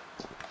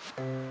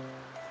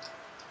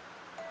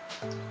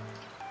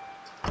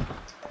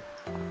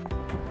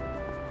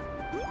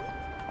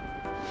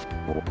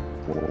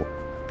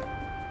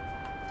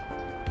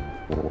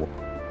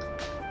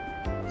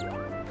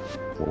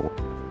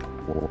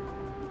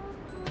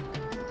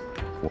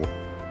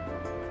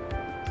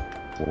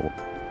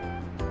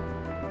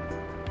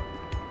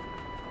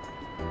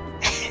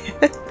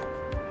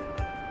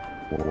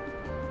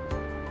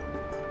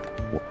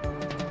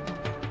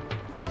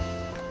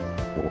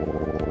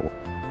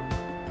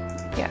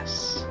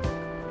 Yes.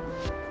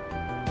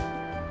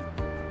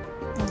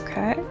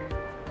 Okay.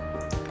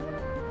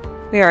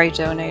 We already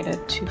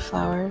donated 2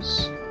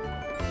 flowers.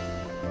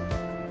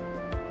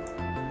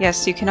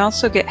 Yes, you can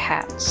also get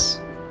hats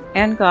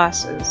and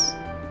glasses.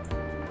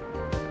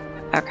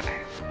 Okay.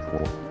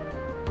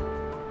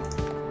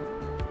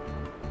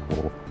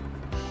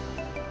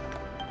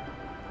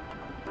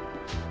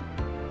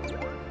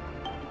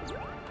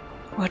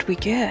 What'd we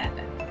get?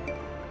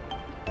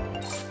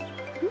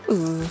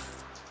 Ooh,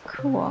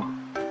 cool.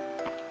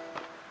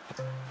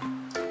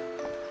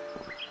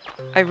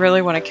 I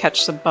really want to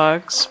catch the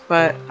bugs,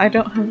 but I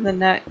don't have the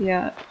net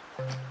yet.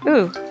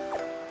 Ooh.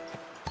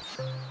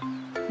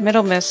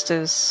 Middle Mist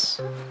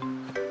is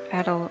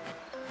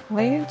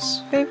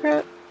Adelaide's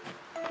favorite,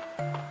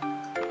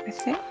 I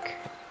think.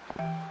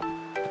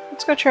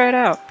 Let's go try it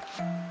out.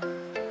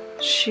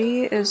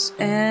 She is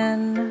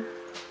in...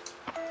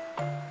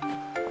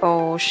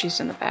 Oh,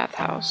 she's in the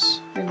bathhouse.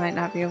 We might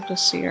not be able to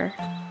see her.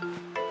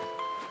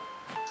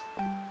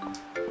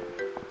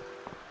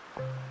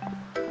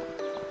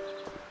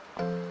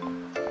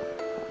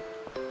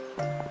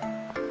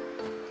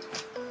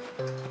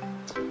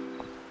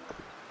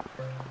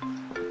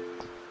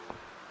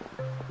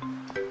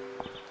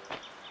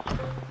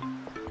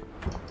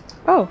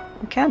 Oh,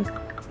 we can.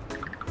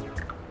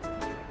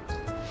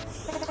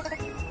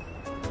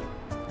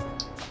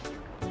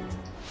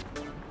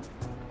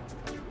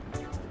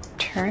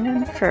 Turn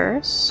in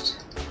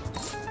first.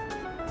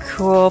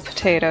 Cool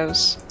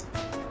potatoes.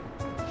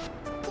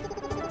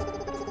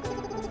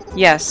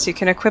 Yes, you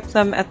can equip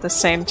them at the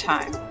same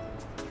time.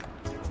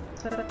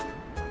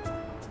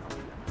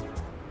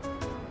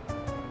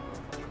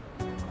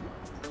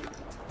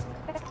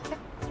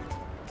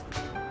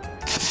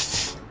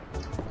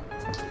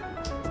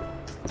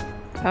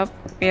 Oh,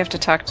 we have to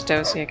talk to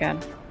Dozy again.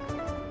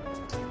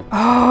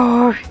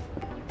 Oh,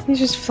 he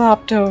just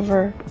flopped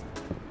over.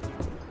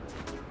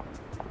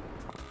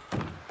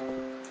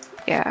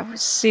 Yeah,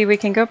 see, we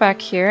can go back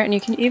here, and you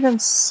can even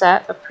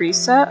set a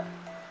preset,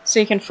 so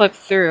you can flip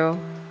through.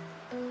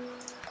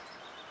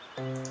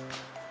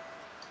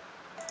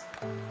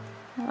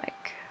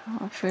 Like,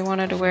 if we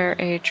wanted to wear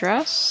a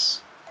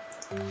dress.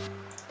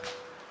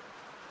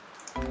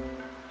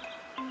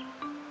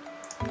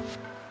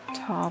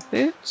 Tall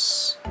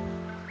boots.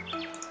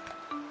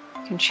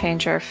 We can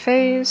change our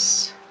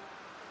face.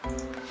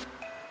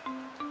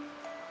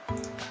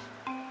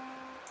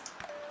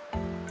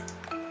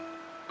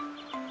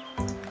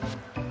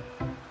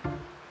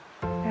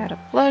 Add a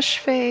blush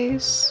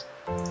face.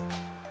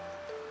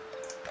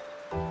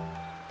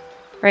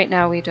 Right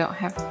now we don't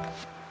have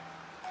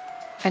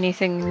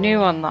anything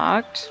new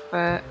unlocked,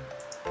 but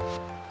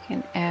we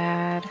can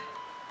add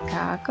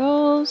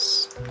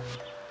goggles,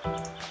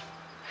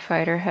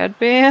 fighter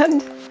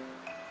headband.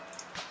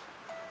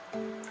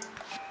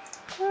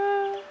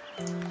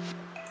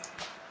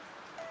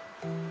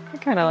 I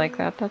kind of like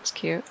that, that's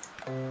cute.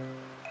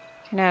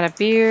 Can add a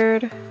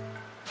beard.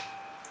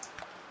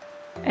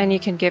 And you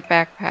can get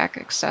backpack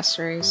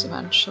accessories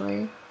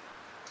eventually.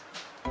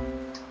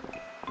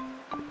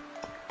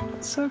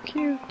 It's so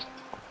cute.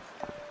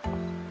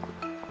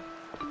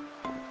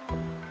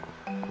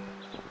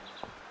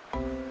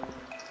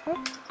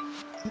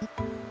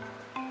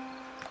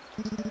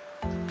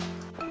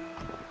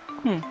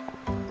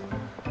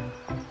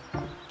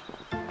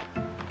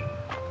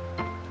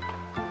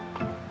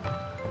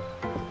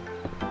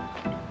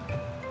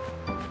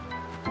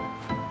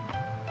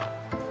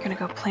 Gonna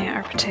go plant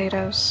our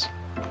potatoes.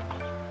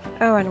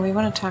 Oh, and we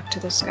want to talk to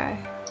this guy.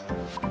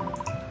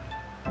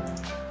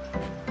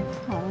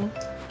 Oh.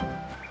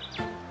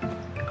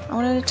 I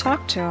wanted to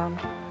talk to him.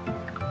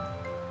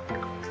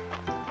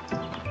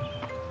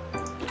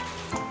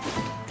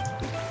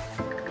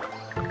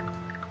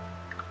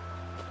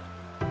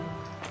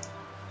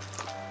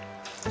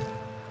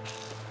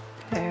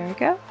 There we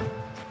go.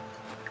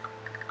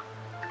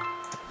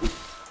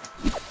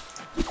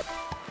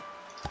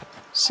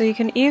 So you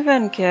can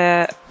even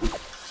get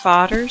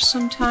fodder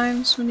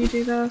sometimes when you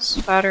do this.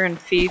 Fodder and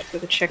feed for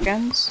the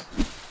chickens.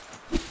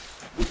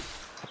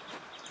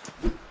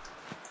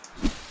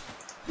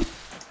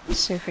 Let's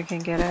see if we can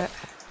get it.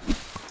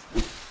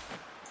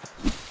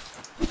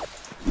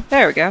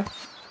 There we go.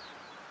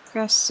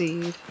 Grass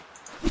seed.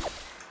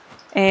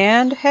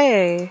 And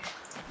hay.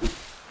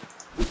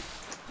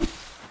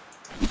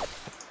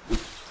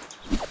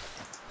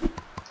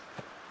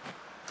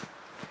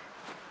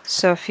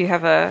 So if you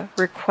have a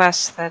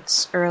request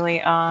that's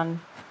early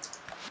on,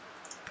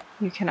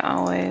 you can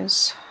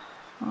always,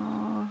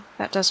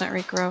 that doesn't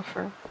regrow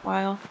for a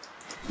while.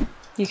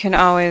 You can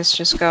always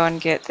just go and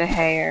get the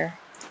hay or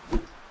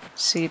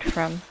seed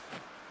from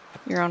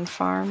your own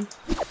farm.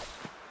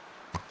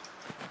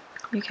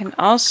 You can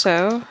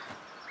also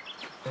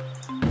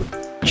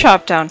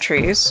chop down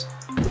trees.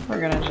 We're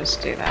gonna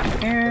just do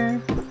that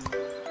here.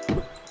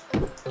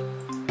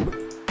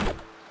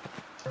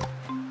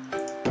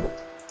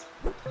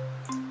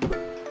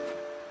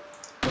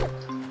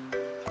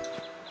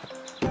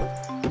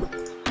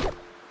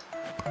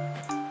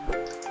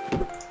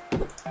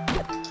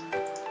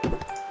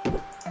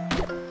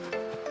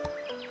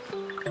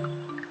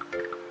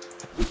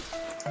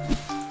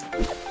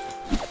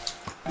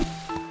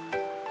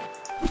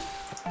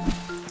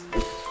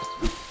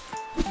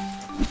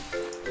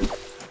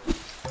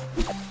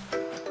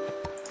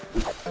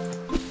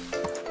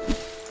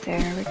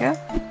 There we go.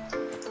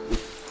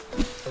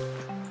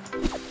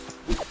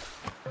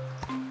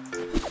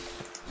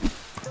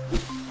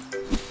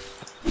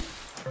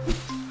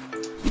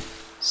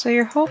 So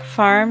your whole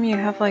farm, you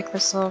have like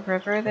this little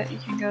river that you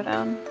can go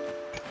down.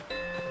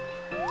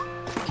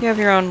 You have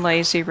your own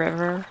lazy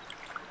river.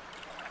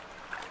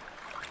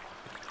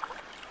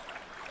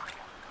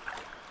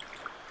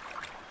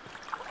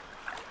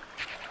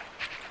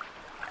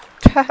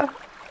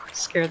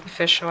 Scared the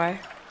fish away.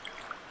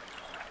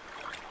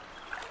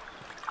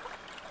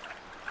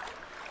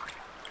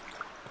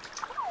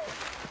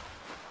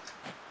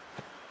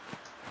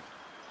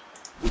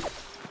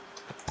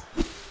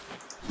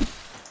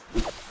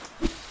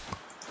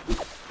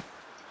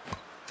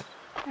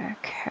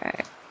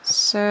 Okay,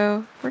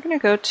 so we're gonna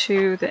go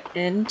to the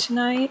inn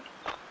tonight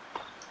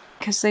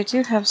because they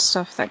do have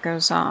stuff that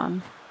goes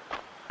on.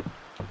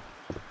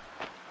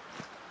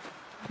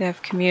 They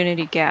have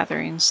community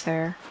gatherings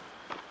there.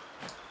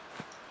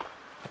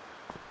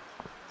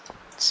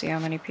 Let's see how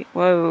many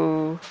people.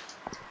 Whoa!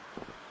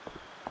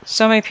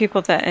 So many people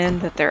at the inn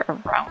that they're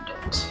around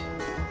it.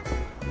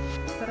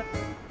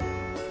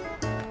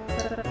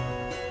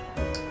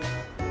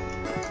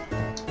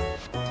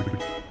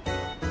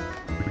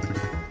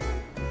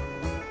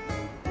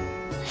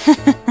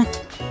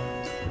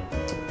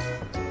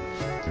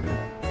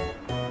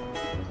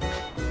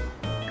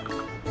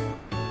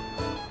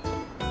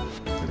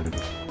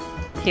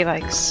 He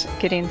likes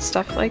getting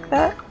stuff like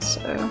that,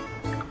 so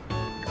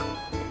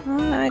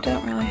I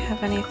don't really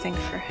have anything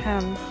for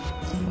him.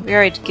 We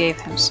already gave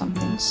him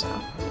something, so.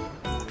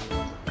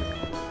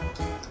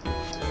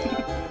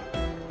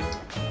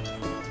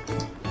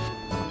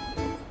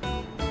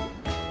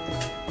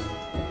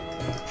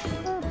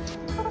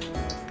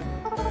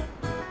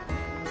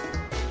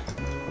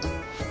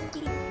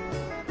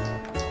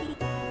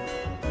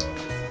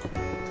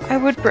 I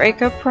would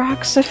break up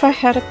rocks if I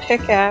had a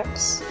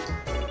pickaxe.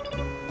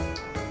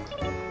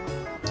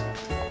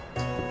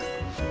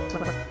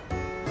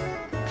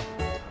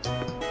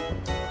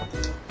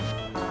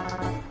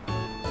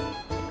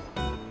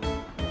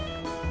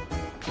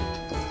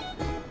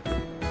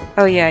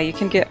 Oh yeah, you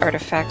can get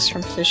artifacts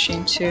from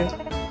fishing too.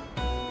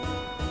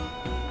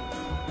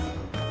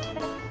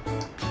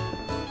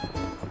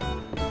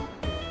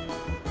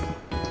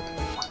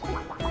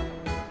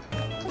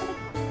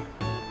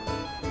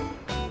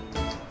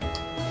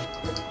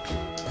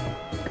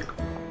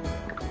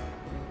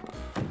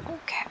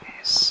 Okay,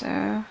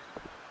 so...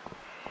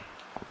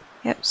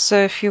 Yep, so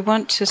if you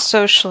want to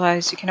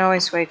socialize, you can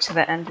always wait to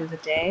the end of the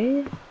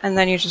day, and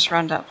then you just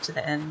run up to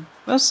the inn.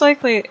 Most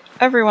likely,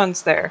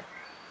 everyone's there.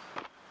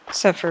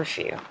 Except for a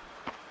few.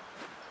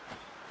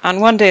 On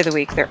one day of the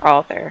week, they're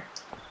all there.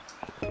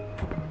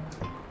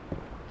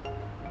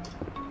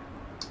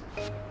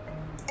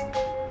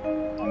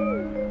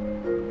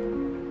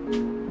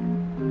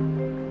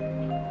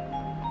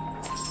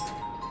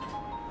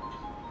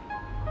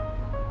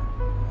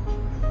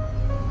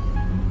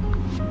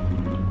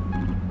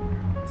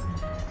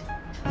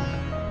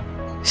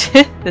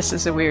 This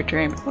is a weird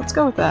dream. Let's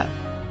go with that.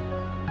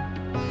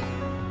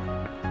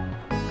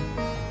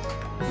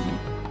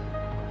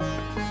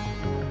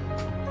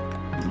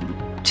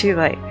 Too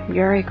late.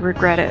 You already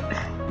regret it.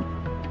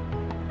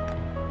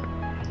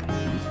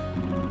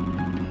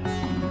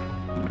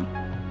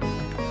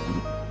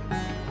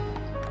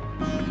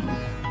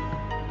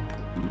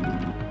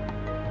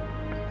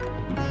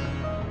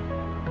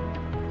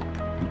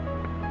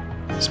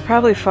 It's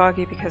probably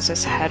foggy because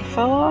his head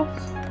fell off.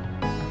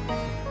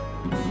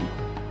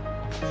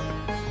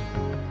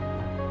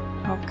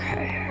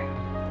 Okay.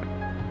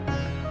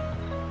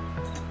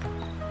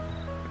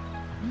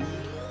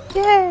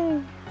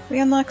 Yay! We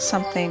unlocked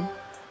something.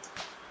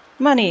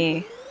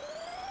 Money!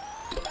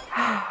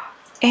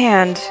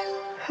 And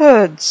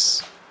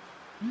hoods!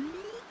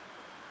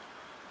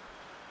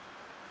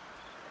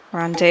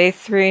 We're on day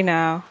 3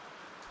 now.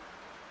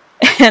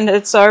 And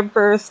it's our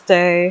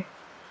birthday.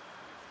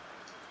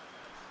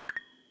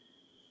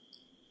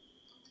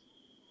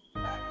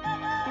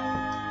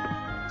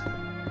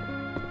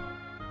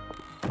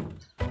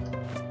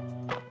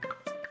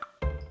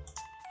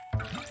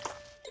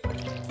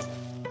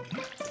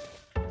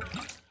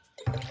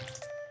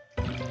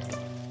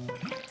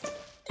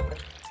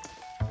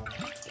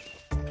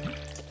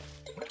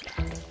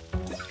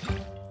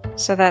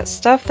 So that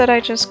stuff that I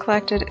just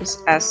collected is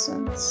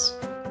essence.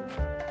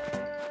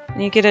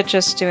 And you get it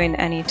just doing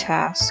any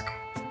task.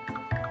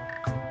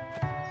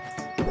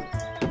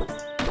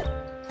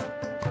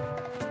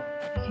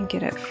 You can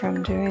get it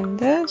from doing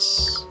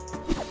this.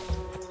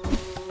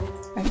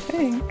 I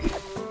think.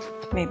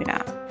 Maybe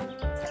not.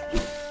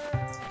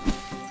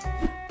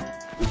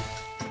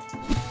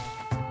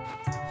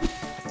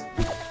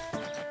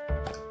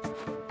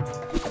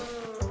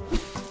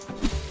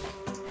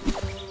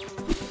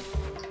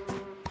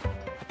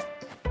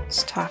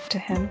 Let's talk to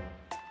him.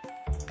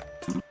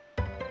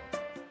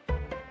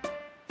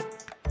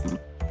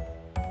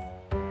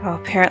 Oh,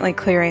 apparently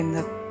clearing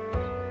the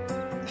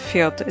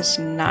field is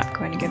not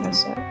going to give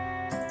us it.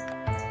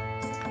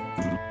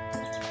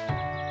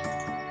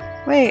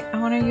 Wait, I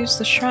want to use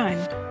the shrine.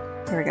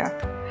 There we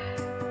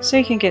go. So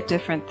you can get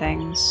different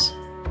things.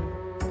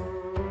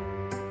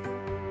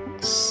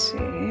 Let's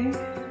see.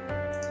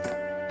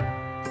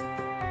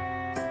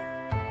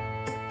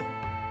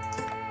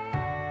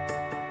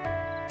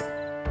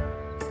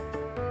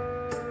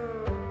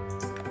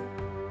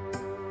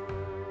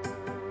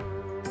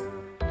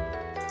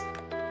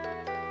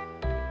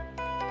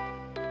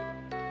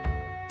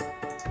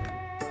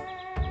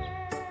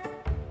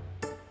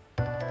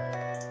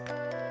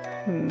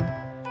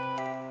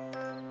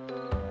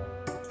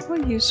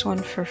 We'll use one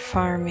for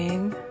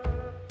farming.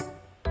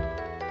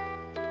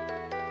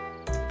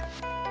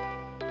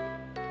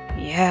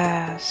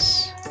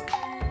 Yes.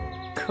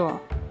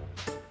 Cool.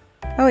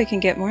 Oh, we can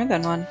get more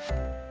than one.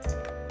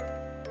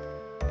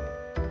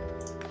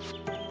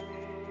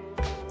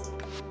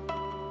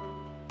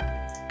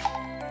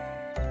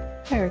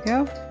 There we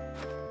go.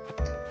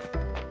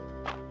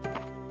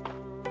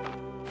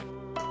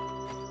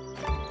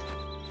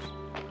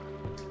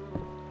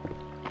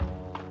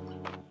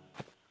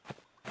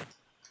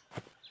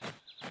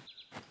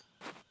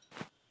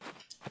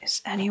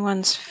 Is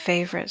anyone's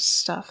favorite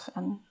stuff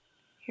in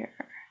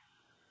here?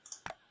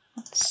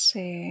 Let's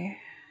see.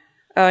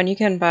 Oh, and you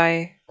can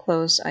buy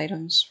clothes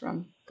items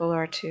from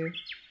below too.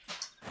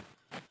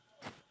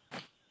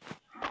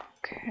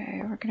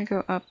 Okay, we're gonna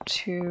go up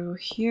to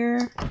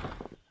here.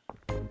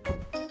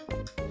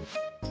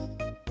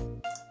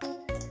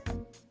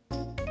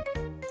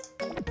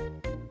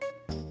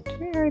 Did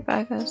we already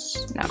buy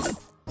this? No.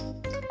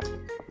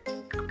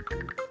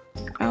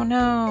 Oh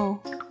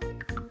no!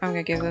 I'm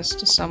gonna give this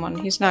to someone.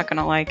 He's not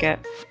gonna like it.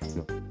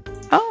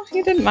 Oh,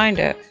 he didn't mind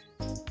it.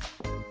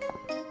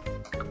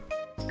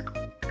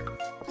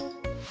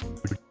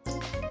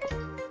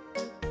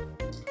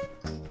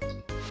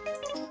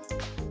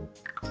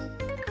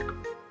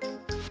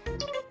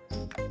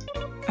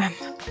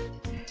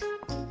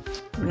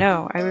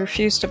 No, I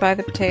refuse to buy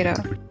the potato.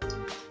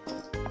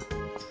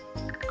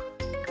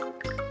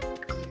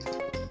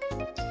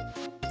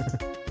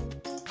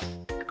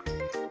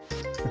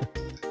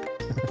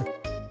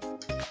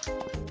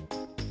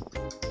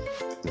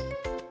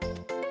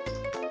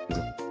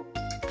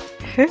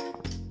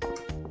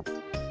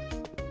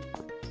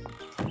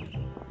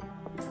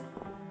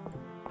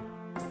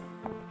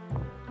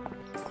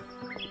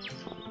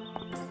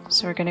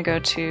 So we're gonna go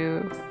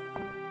to...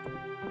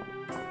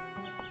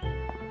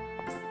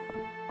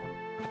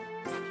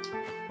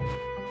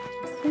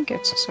 I think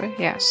it's this way.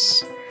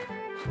 Yes.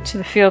 To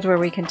the field where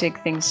we can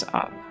dig things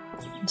up.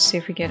 And see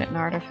if we get an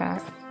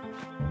artifact.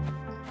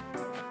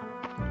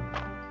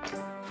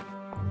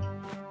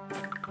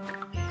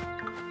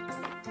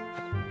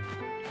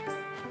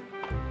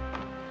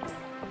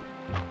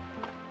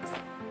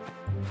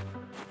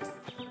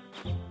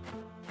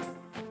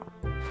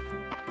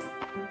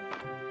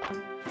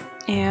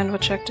 And we'll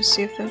check to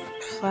see if the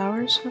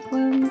flowers have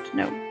bloomed.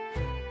 No.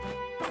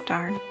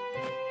 Darn.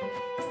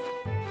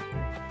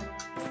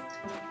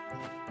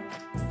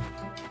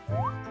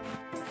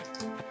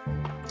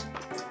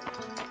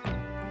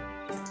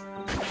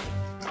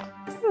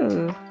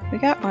 Ooh, we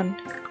got one.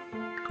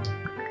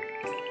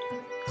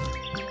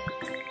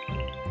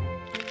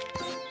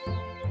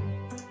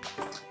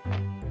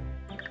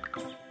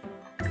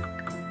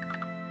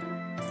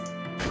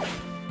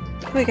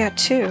 We got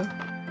two.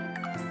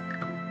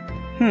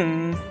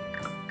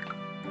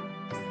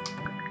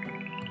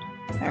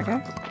 There we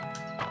go.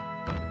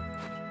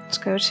 Let's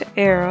go to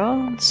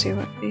Arrow and see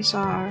what these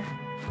are.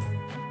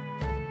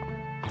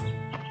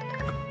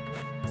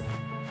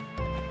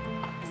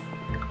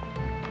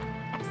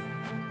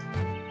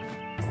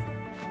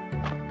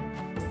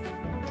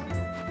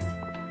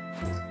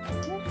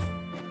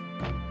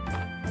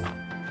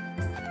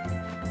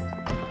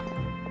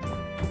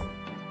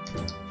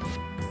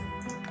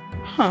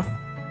 Huh.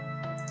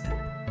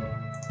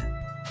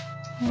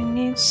 I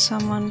need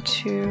someone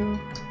to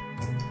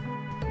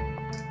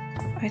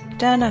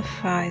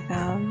identify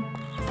them.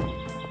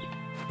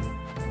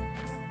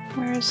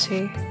 Where is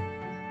he?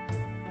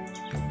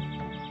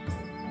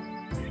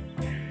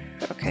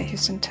 Okay,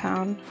 he's in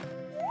town.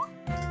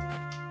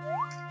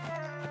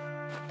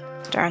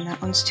 Darn, that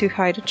one's too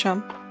high to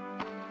jump.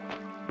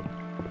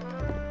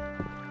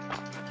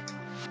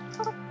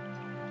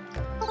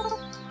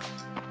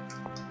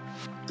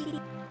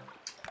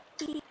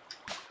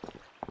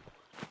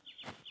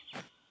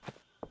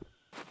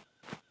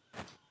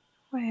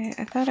 Wait,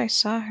 I thought I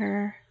saw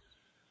her.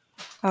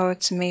 Oh,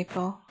 it's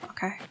Maple.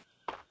 Okay.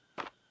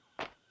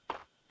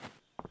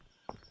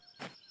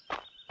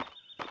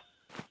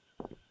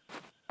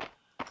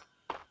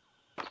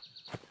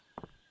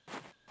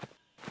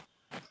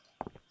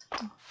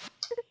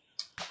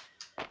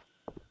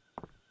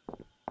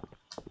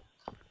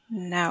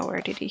 Now where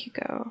did he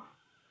go?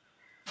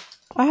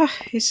 Ah,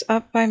 he's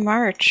up by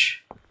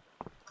March.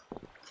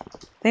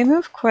 They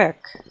move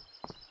quick.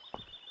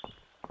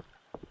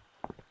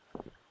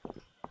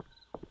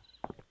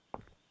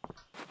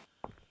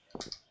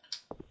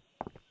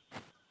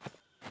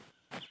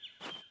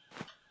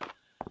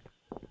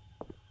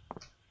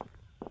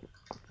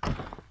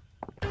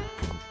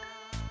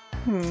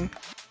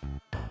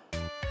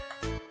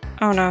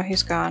 Oh no,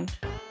 he's gone.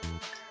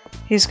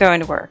 He's going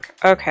to work.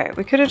 Okay,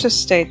 we could have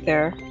just stayed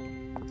there.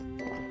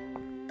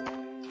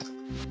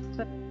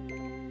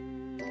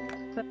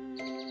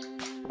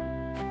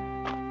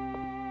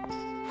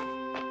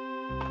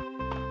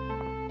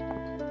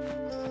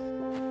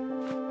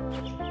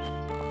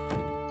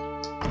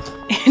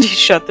 And he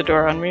shut the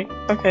door on me.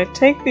 Okay,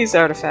 take these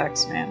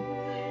artifacts, man.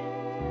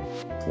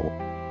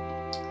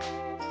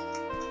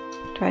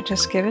 Do I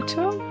just give it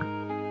to him?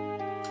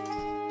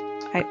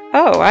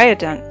 I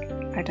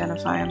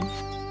identify him.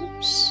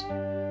 Oops.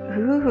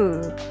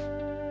 Ooh.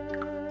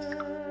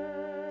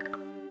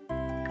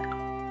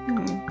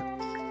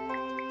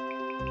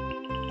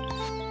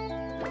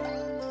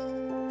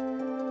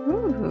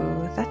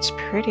 Ooh, that's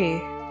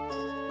pretty.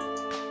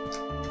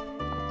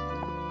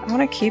 I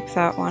want to keep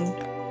that one.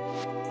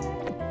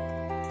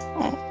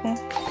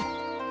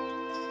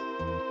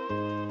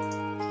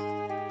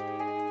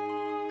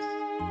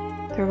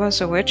 There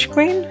was a witch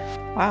queen?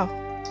 Wow.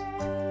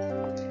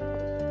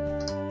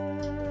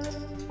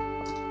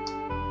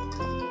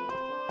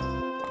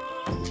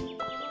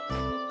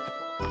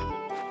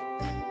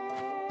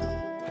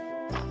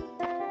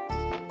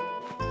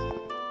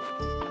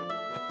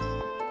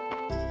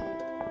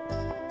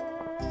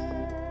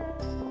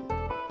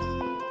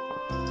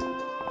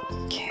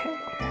 Okay,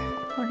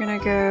 we're gonna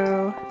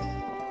go...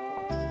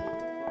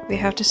 We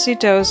have to see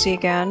Dozy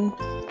again.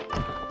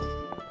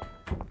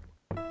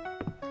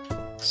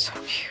 So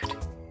cute.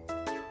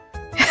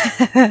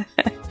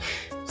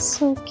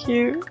 So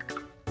cute.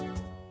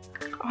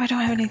 Oh, I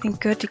don't have anything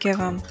good to give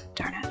him.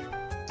 Darn it.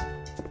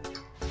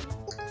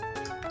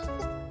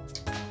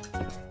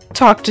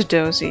 Talk to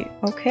Dozy.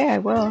 Okay, I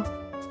will.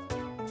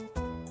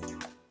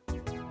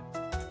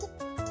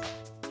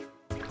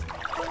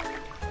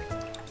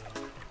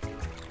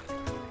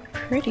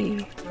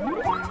 Pretty.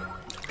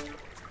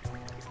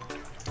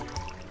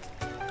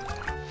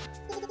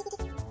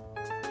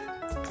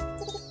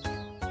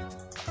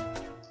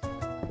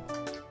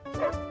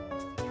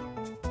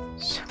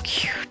 So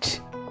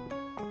cute.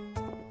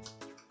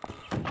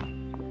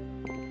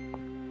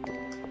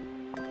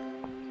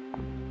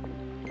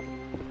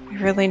 We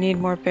really need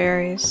more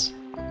berries.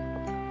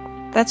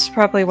 That's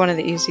probably one of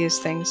the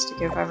easiest things to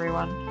give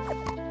everyone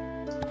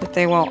that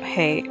they won't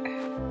hate.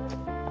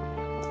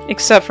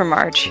 Except for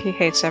March. He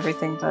hates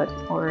everything but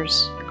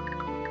ores.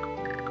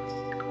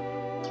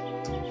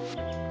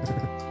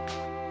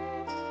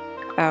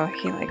 Oh,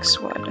 he likes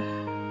wood.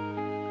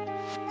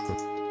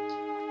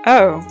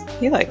 Oh,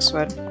 he likes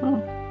wood.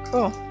 Oh,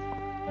 cool.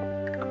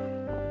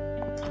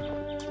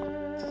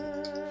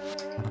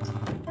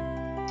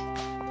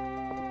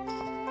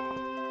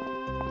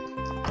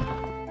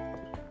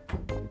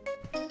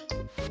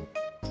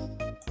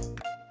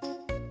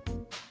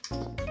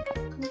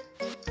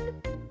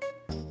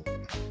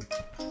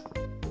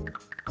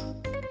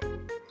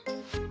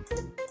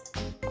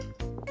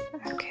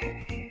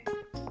 Okay.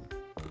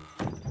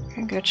 I'm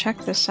gonna go check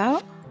this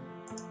out.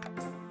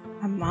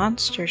 A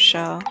monster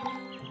shell.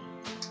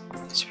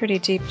 It's pretty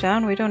deep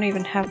down. We don't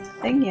even have the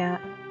thing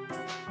yet.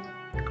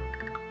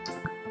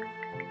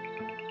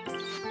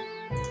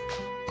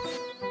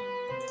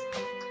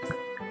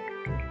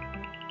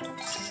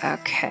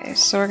 Okay,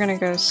 so we're gonna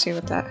go see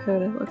what that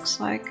hood looks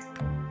like.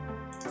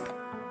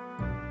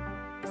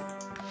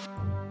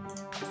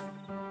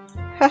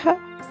 Haha,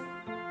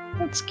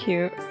 that's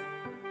cute.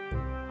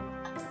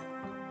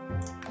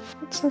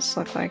 What's this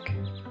look like?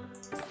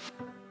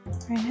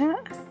 Rain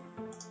hat?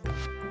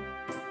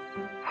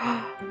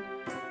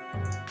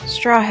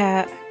 Straw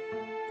hat.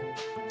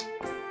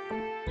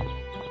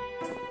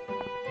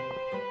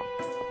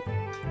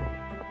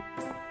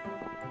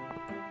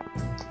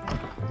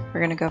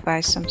 We're gonna go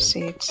buy some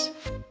seeds.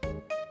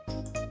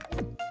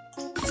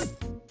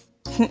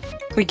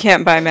 We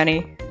can't buy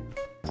many.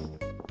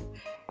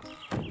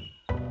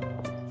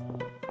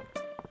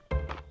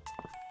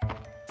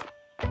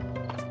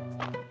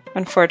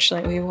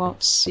 Unfortunately, we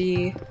won't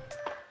see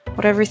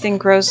what everything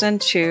grows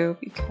into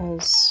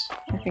because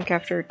I think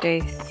after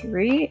day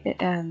 3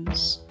 it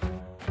ends.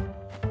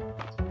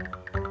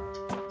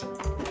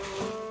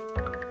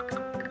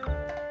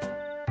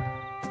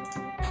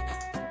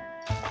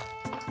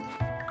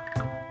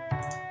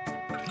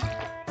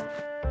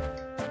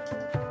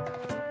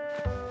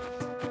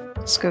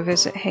 Let's go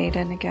visit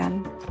Hayden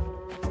again.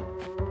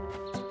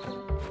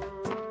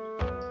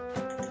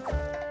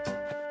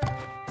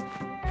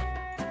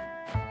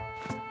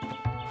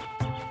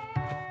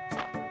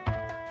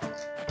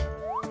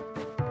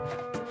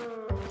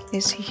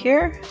 Is he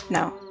here?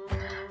 No.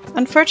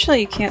 Unfortunately,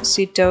 you can't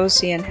see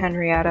Dozy and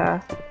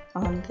Henrietta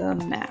on the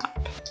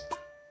map.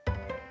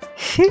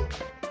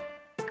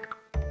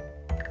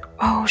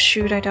 Oh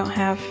shoot, I don't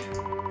have...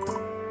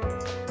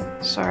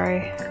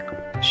 Sorry.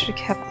 I should have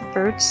kept the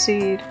bird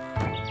seed.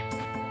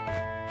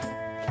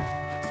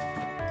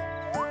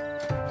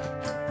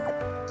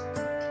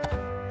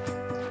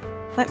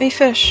 Let me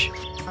fish.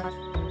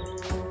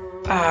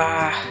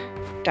 Ah,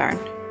 darn.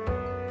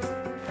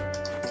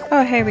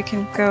 Oh hey, we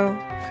can go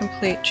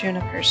complete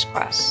Juniper's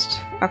quest.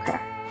 Okay.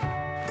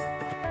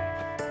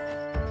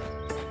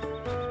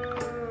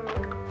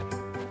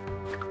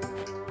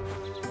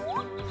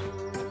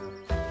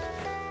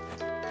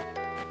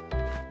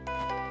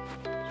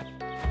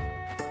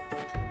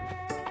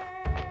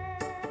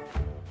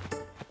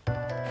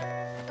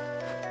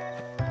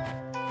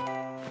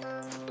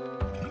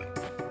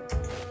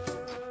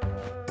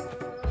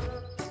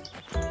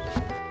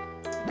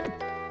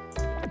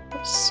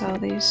 Sell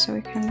these so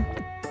we can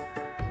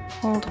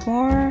hold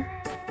more.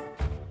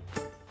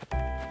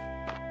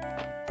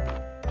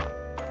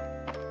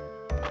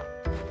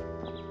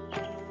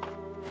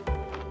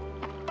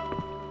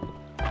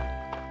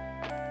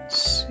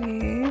 Let's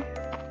see.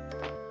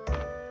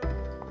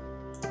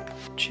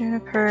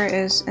 Juniper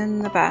is in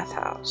the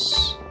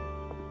bathhouse.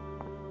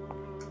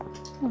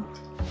 Oh.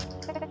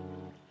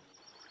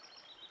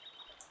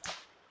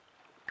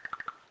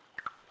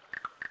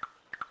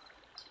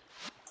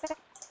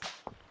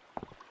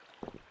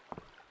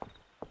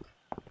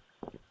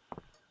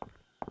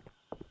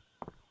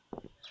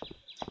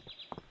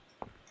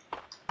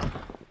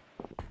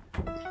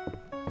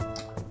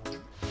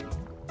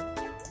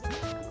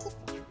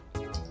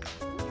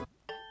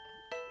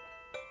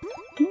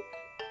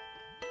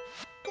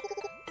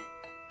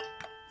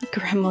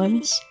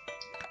 Gremlins.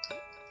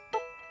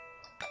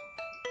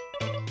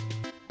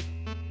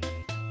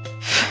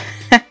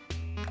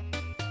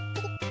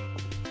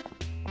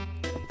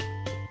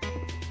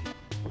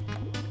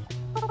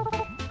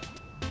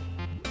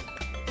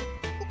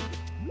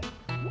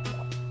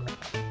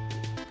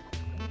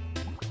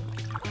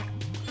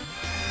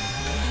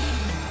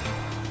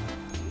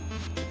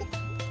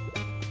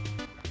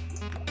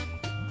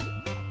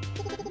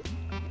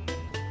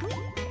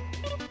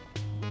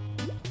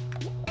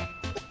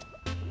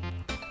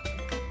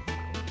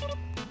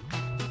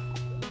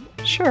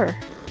 Sure.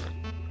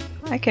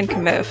 I can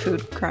commit a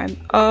food crime.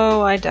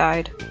 Oh, I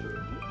died.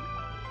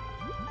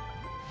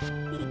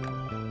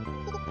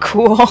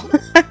 Cool.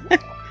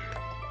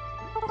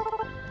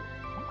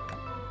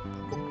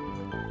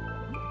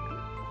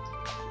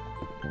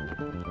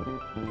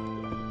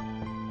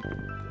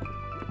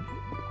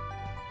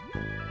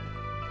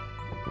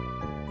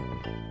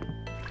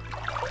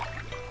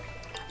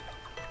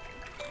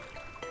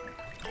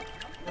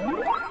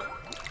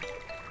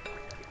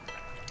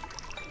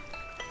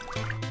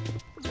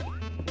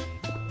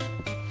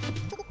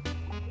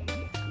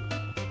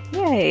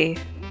 Yay.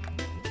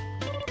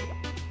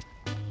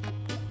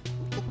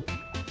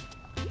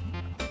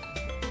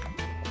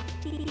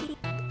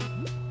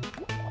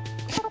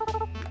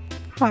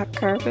 Hot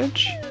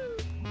garbage.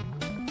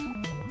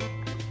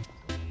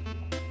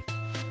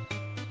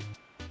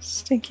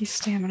 Stinky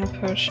stamina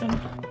potion.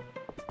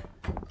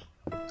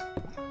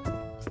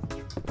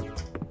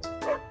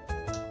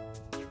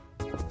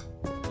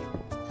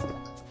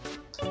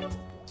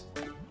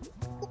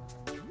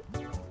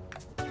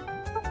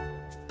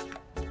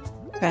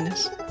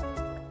 Venice.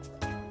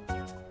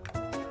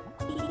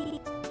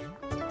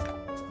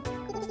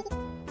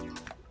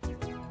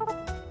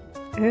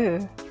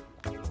 Ew.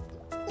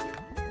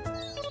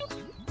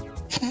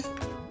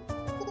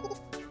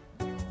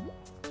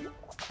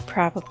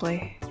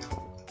 Probably.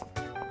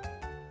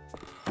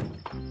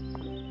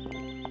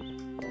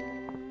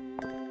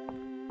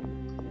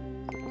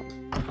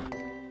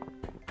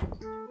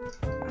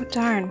 Oh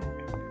darn.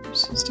 I'm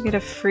supposed to get a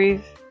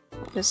free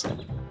visit.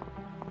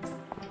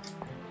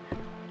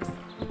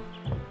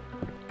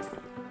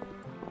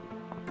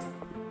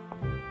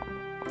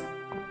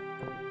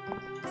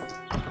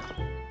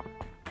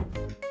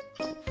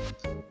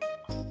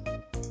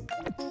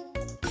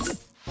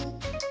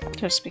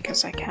 Just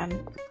because I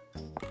can.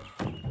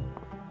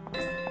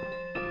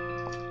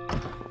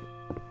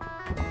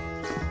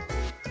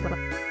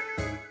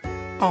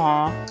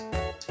 Aww.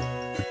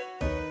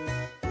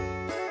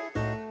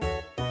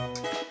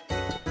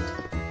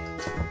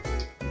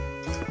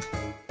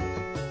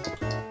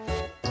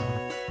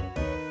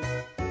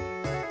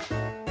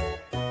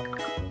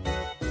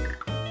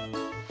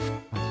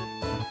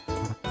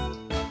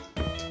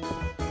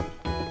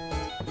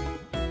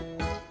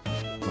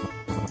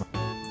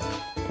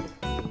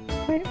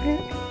 Wait.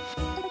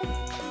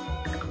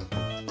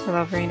 I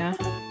love Rena.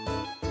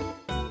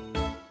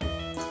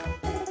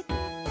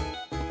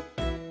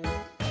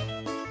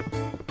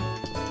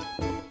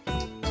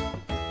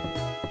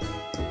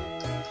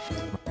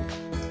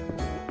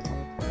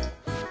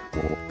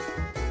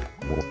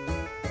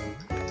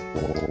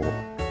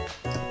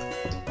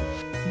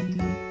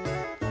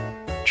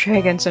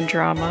 Dragons and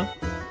drama.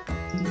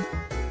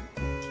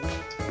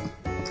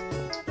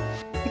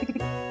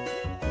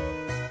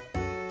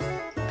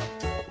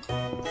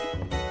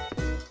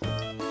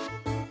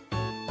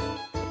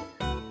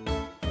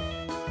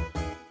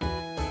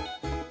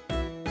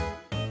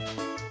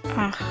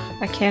 Ah,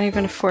 I can't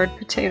even afford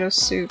potato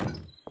soup.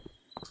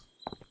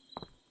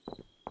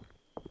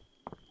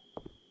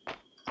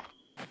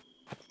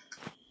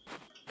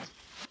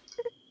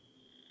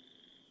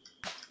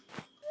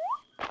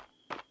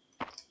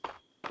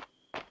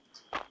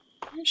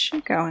 Where's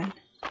she going?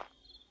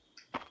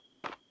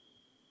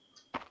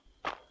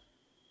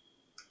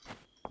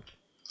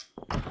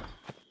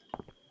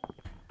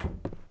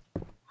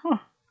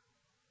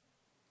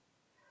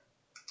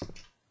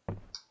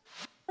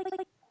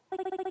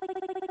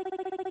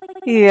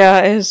 Yeah,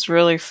 it is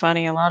really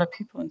funny. A lot of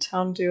people in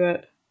town do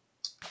it.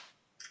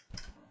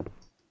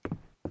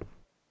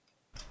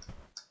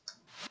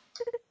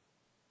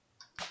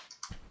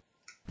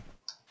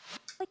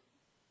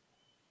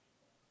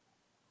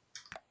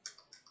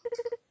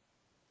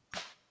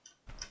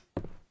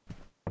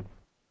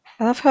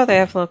 I love how they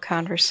have little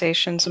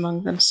conversations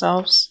among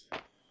themselves.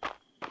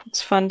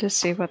 It's fun to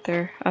see what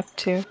they're up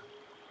to.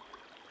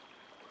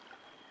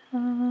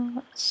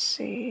 Let's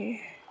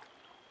see.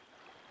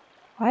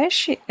 Why is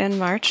she in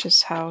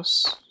March's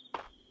house?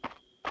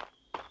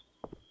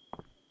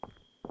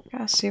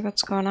 Gotta see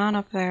what's going on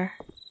up there.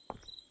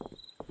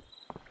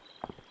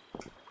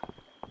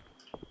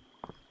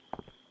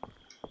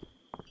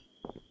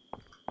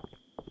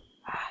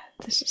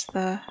 This is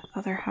the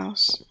other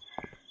house.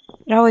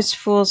 It always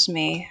fools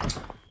me.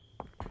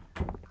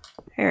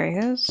 There he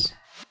is.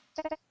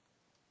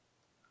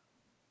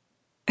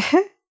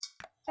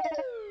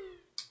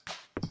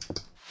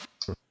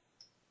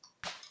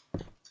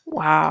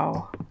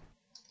 Wow.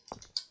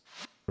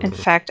 In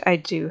fact, I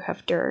do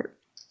have dirt.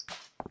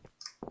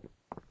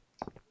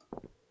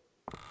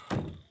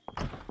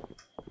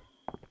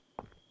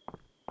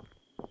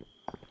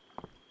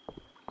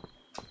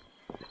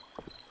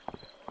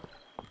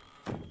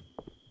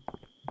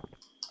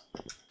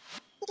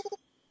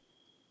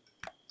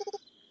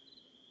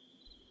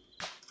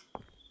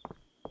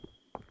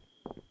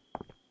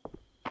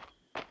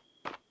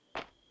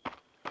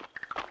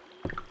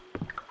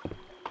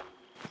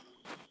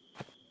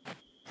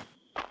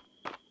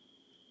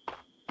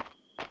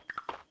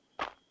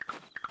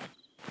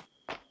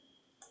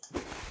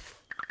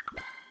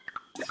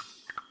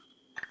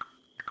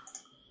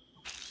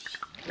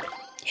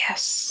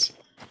 Yes.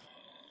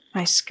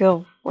 My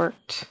skill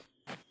worked.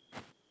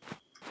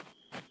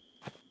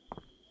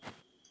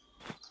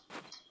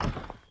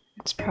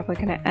 It's probably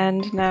gonna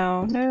end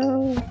now.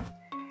 No.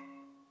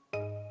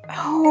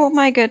 Oh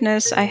my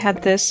goodness, I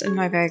had this in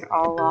my bag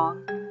all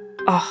along.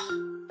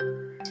 Oh,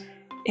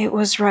 it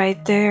was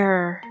right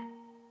there.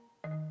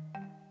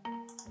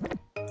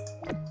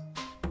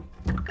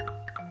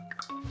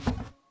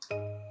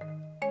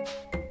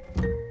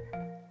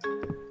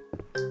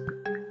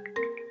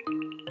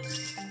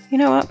 You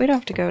know what? We don't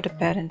have to go to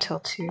bed until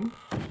 2.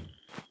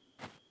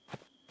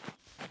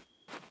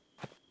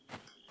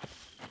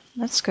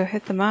 Let's go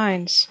hit the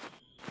mines.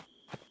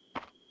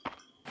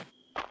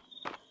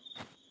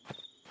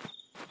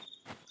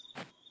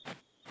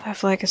 I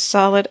have like a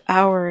solid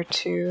hour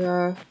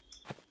to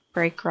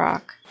break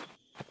rock.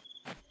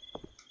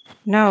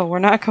 No, we're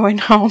not going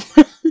home.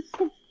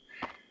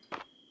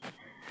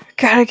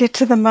 Gotta get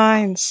to the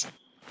mines.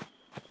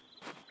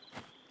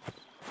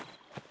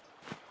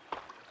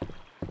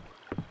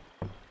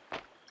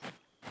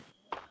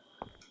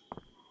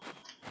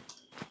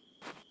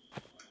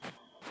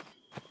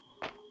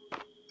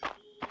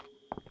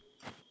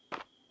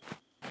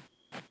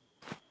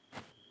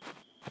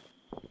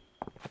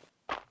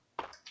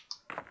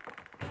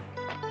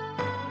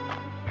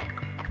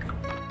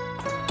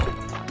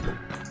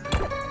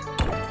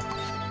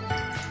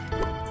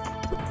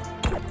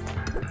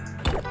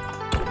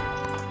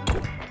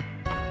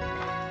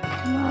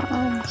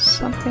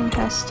 Something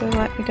has to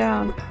let me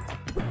down.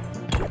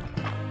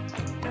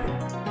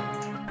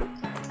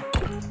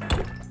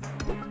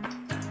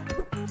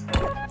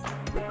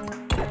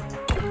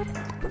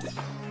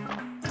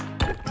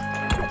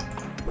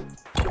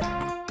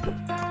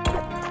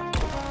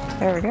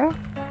 There we go.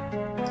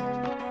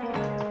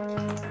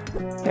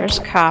 There's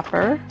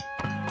copper.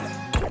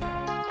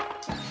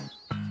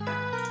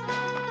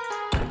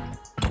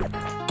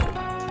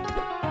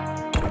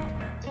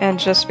 And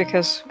just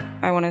because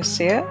I want to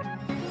see it,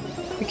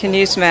 we can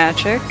use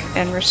magic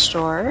and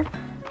restore.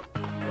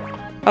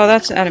 Oh,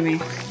 that's an enemy.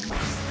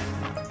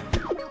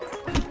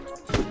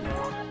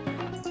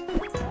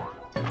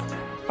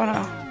 Oh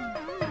no.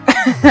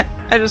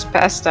 I just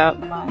passed out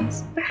in the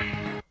mines.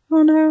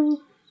 Oh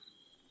no.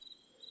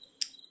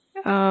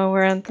 Oh,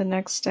 we're on the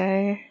next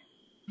day.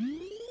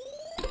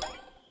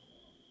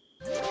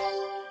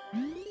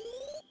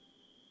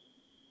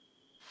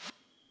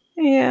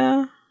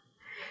 Yeah.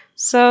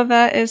 So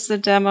that is the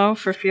demo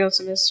for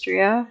Fields of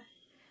Mistria.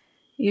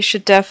 You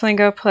should definitely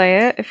go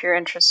play it if you're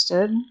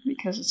interested,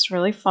 because it's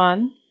really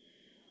fun.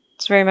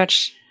 It's very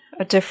much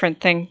a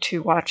different thing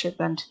to watch it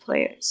than to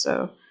play it.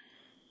 So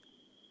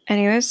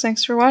anyways,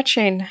 thanks for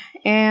watching.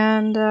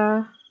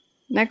 And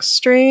next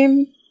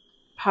stream,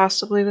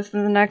 possibly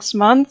within the next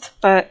month,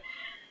 but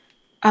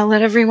I'll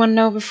let everyone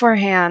know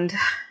beforehand.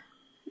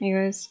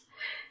 Anyways,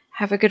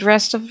 have a good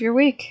rest of your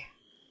week.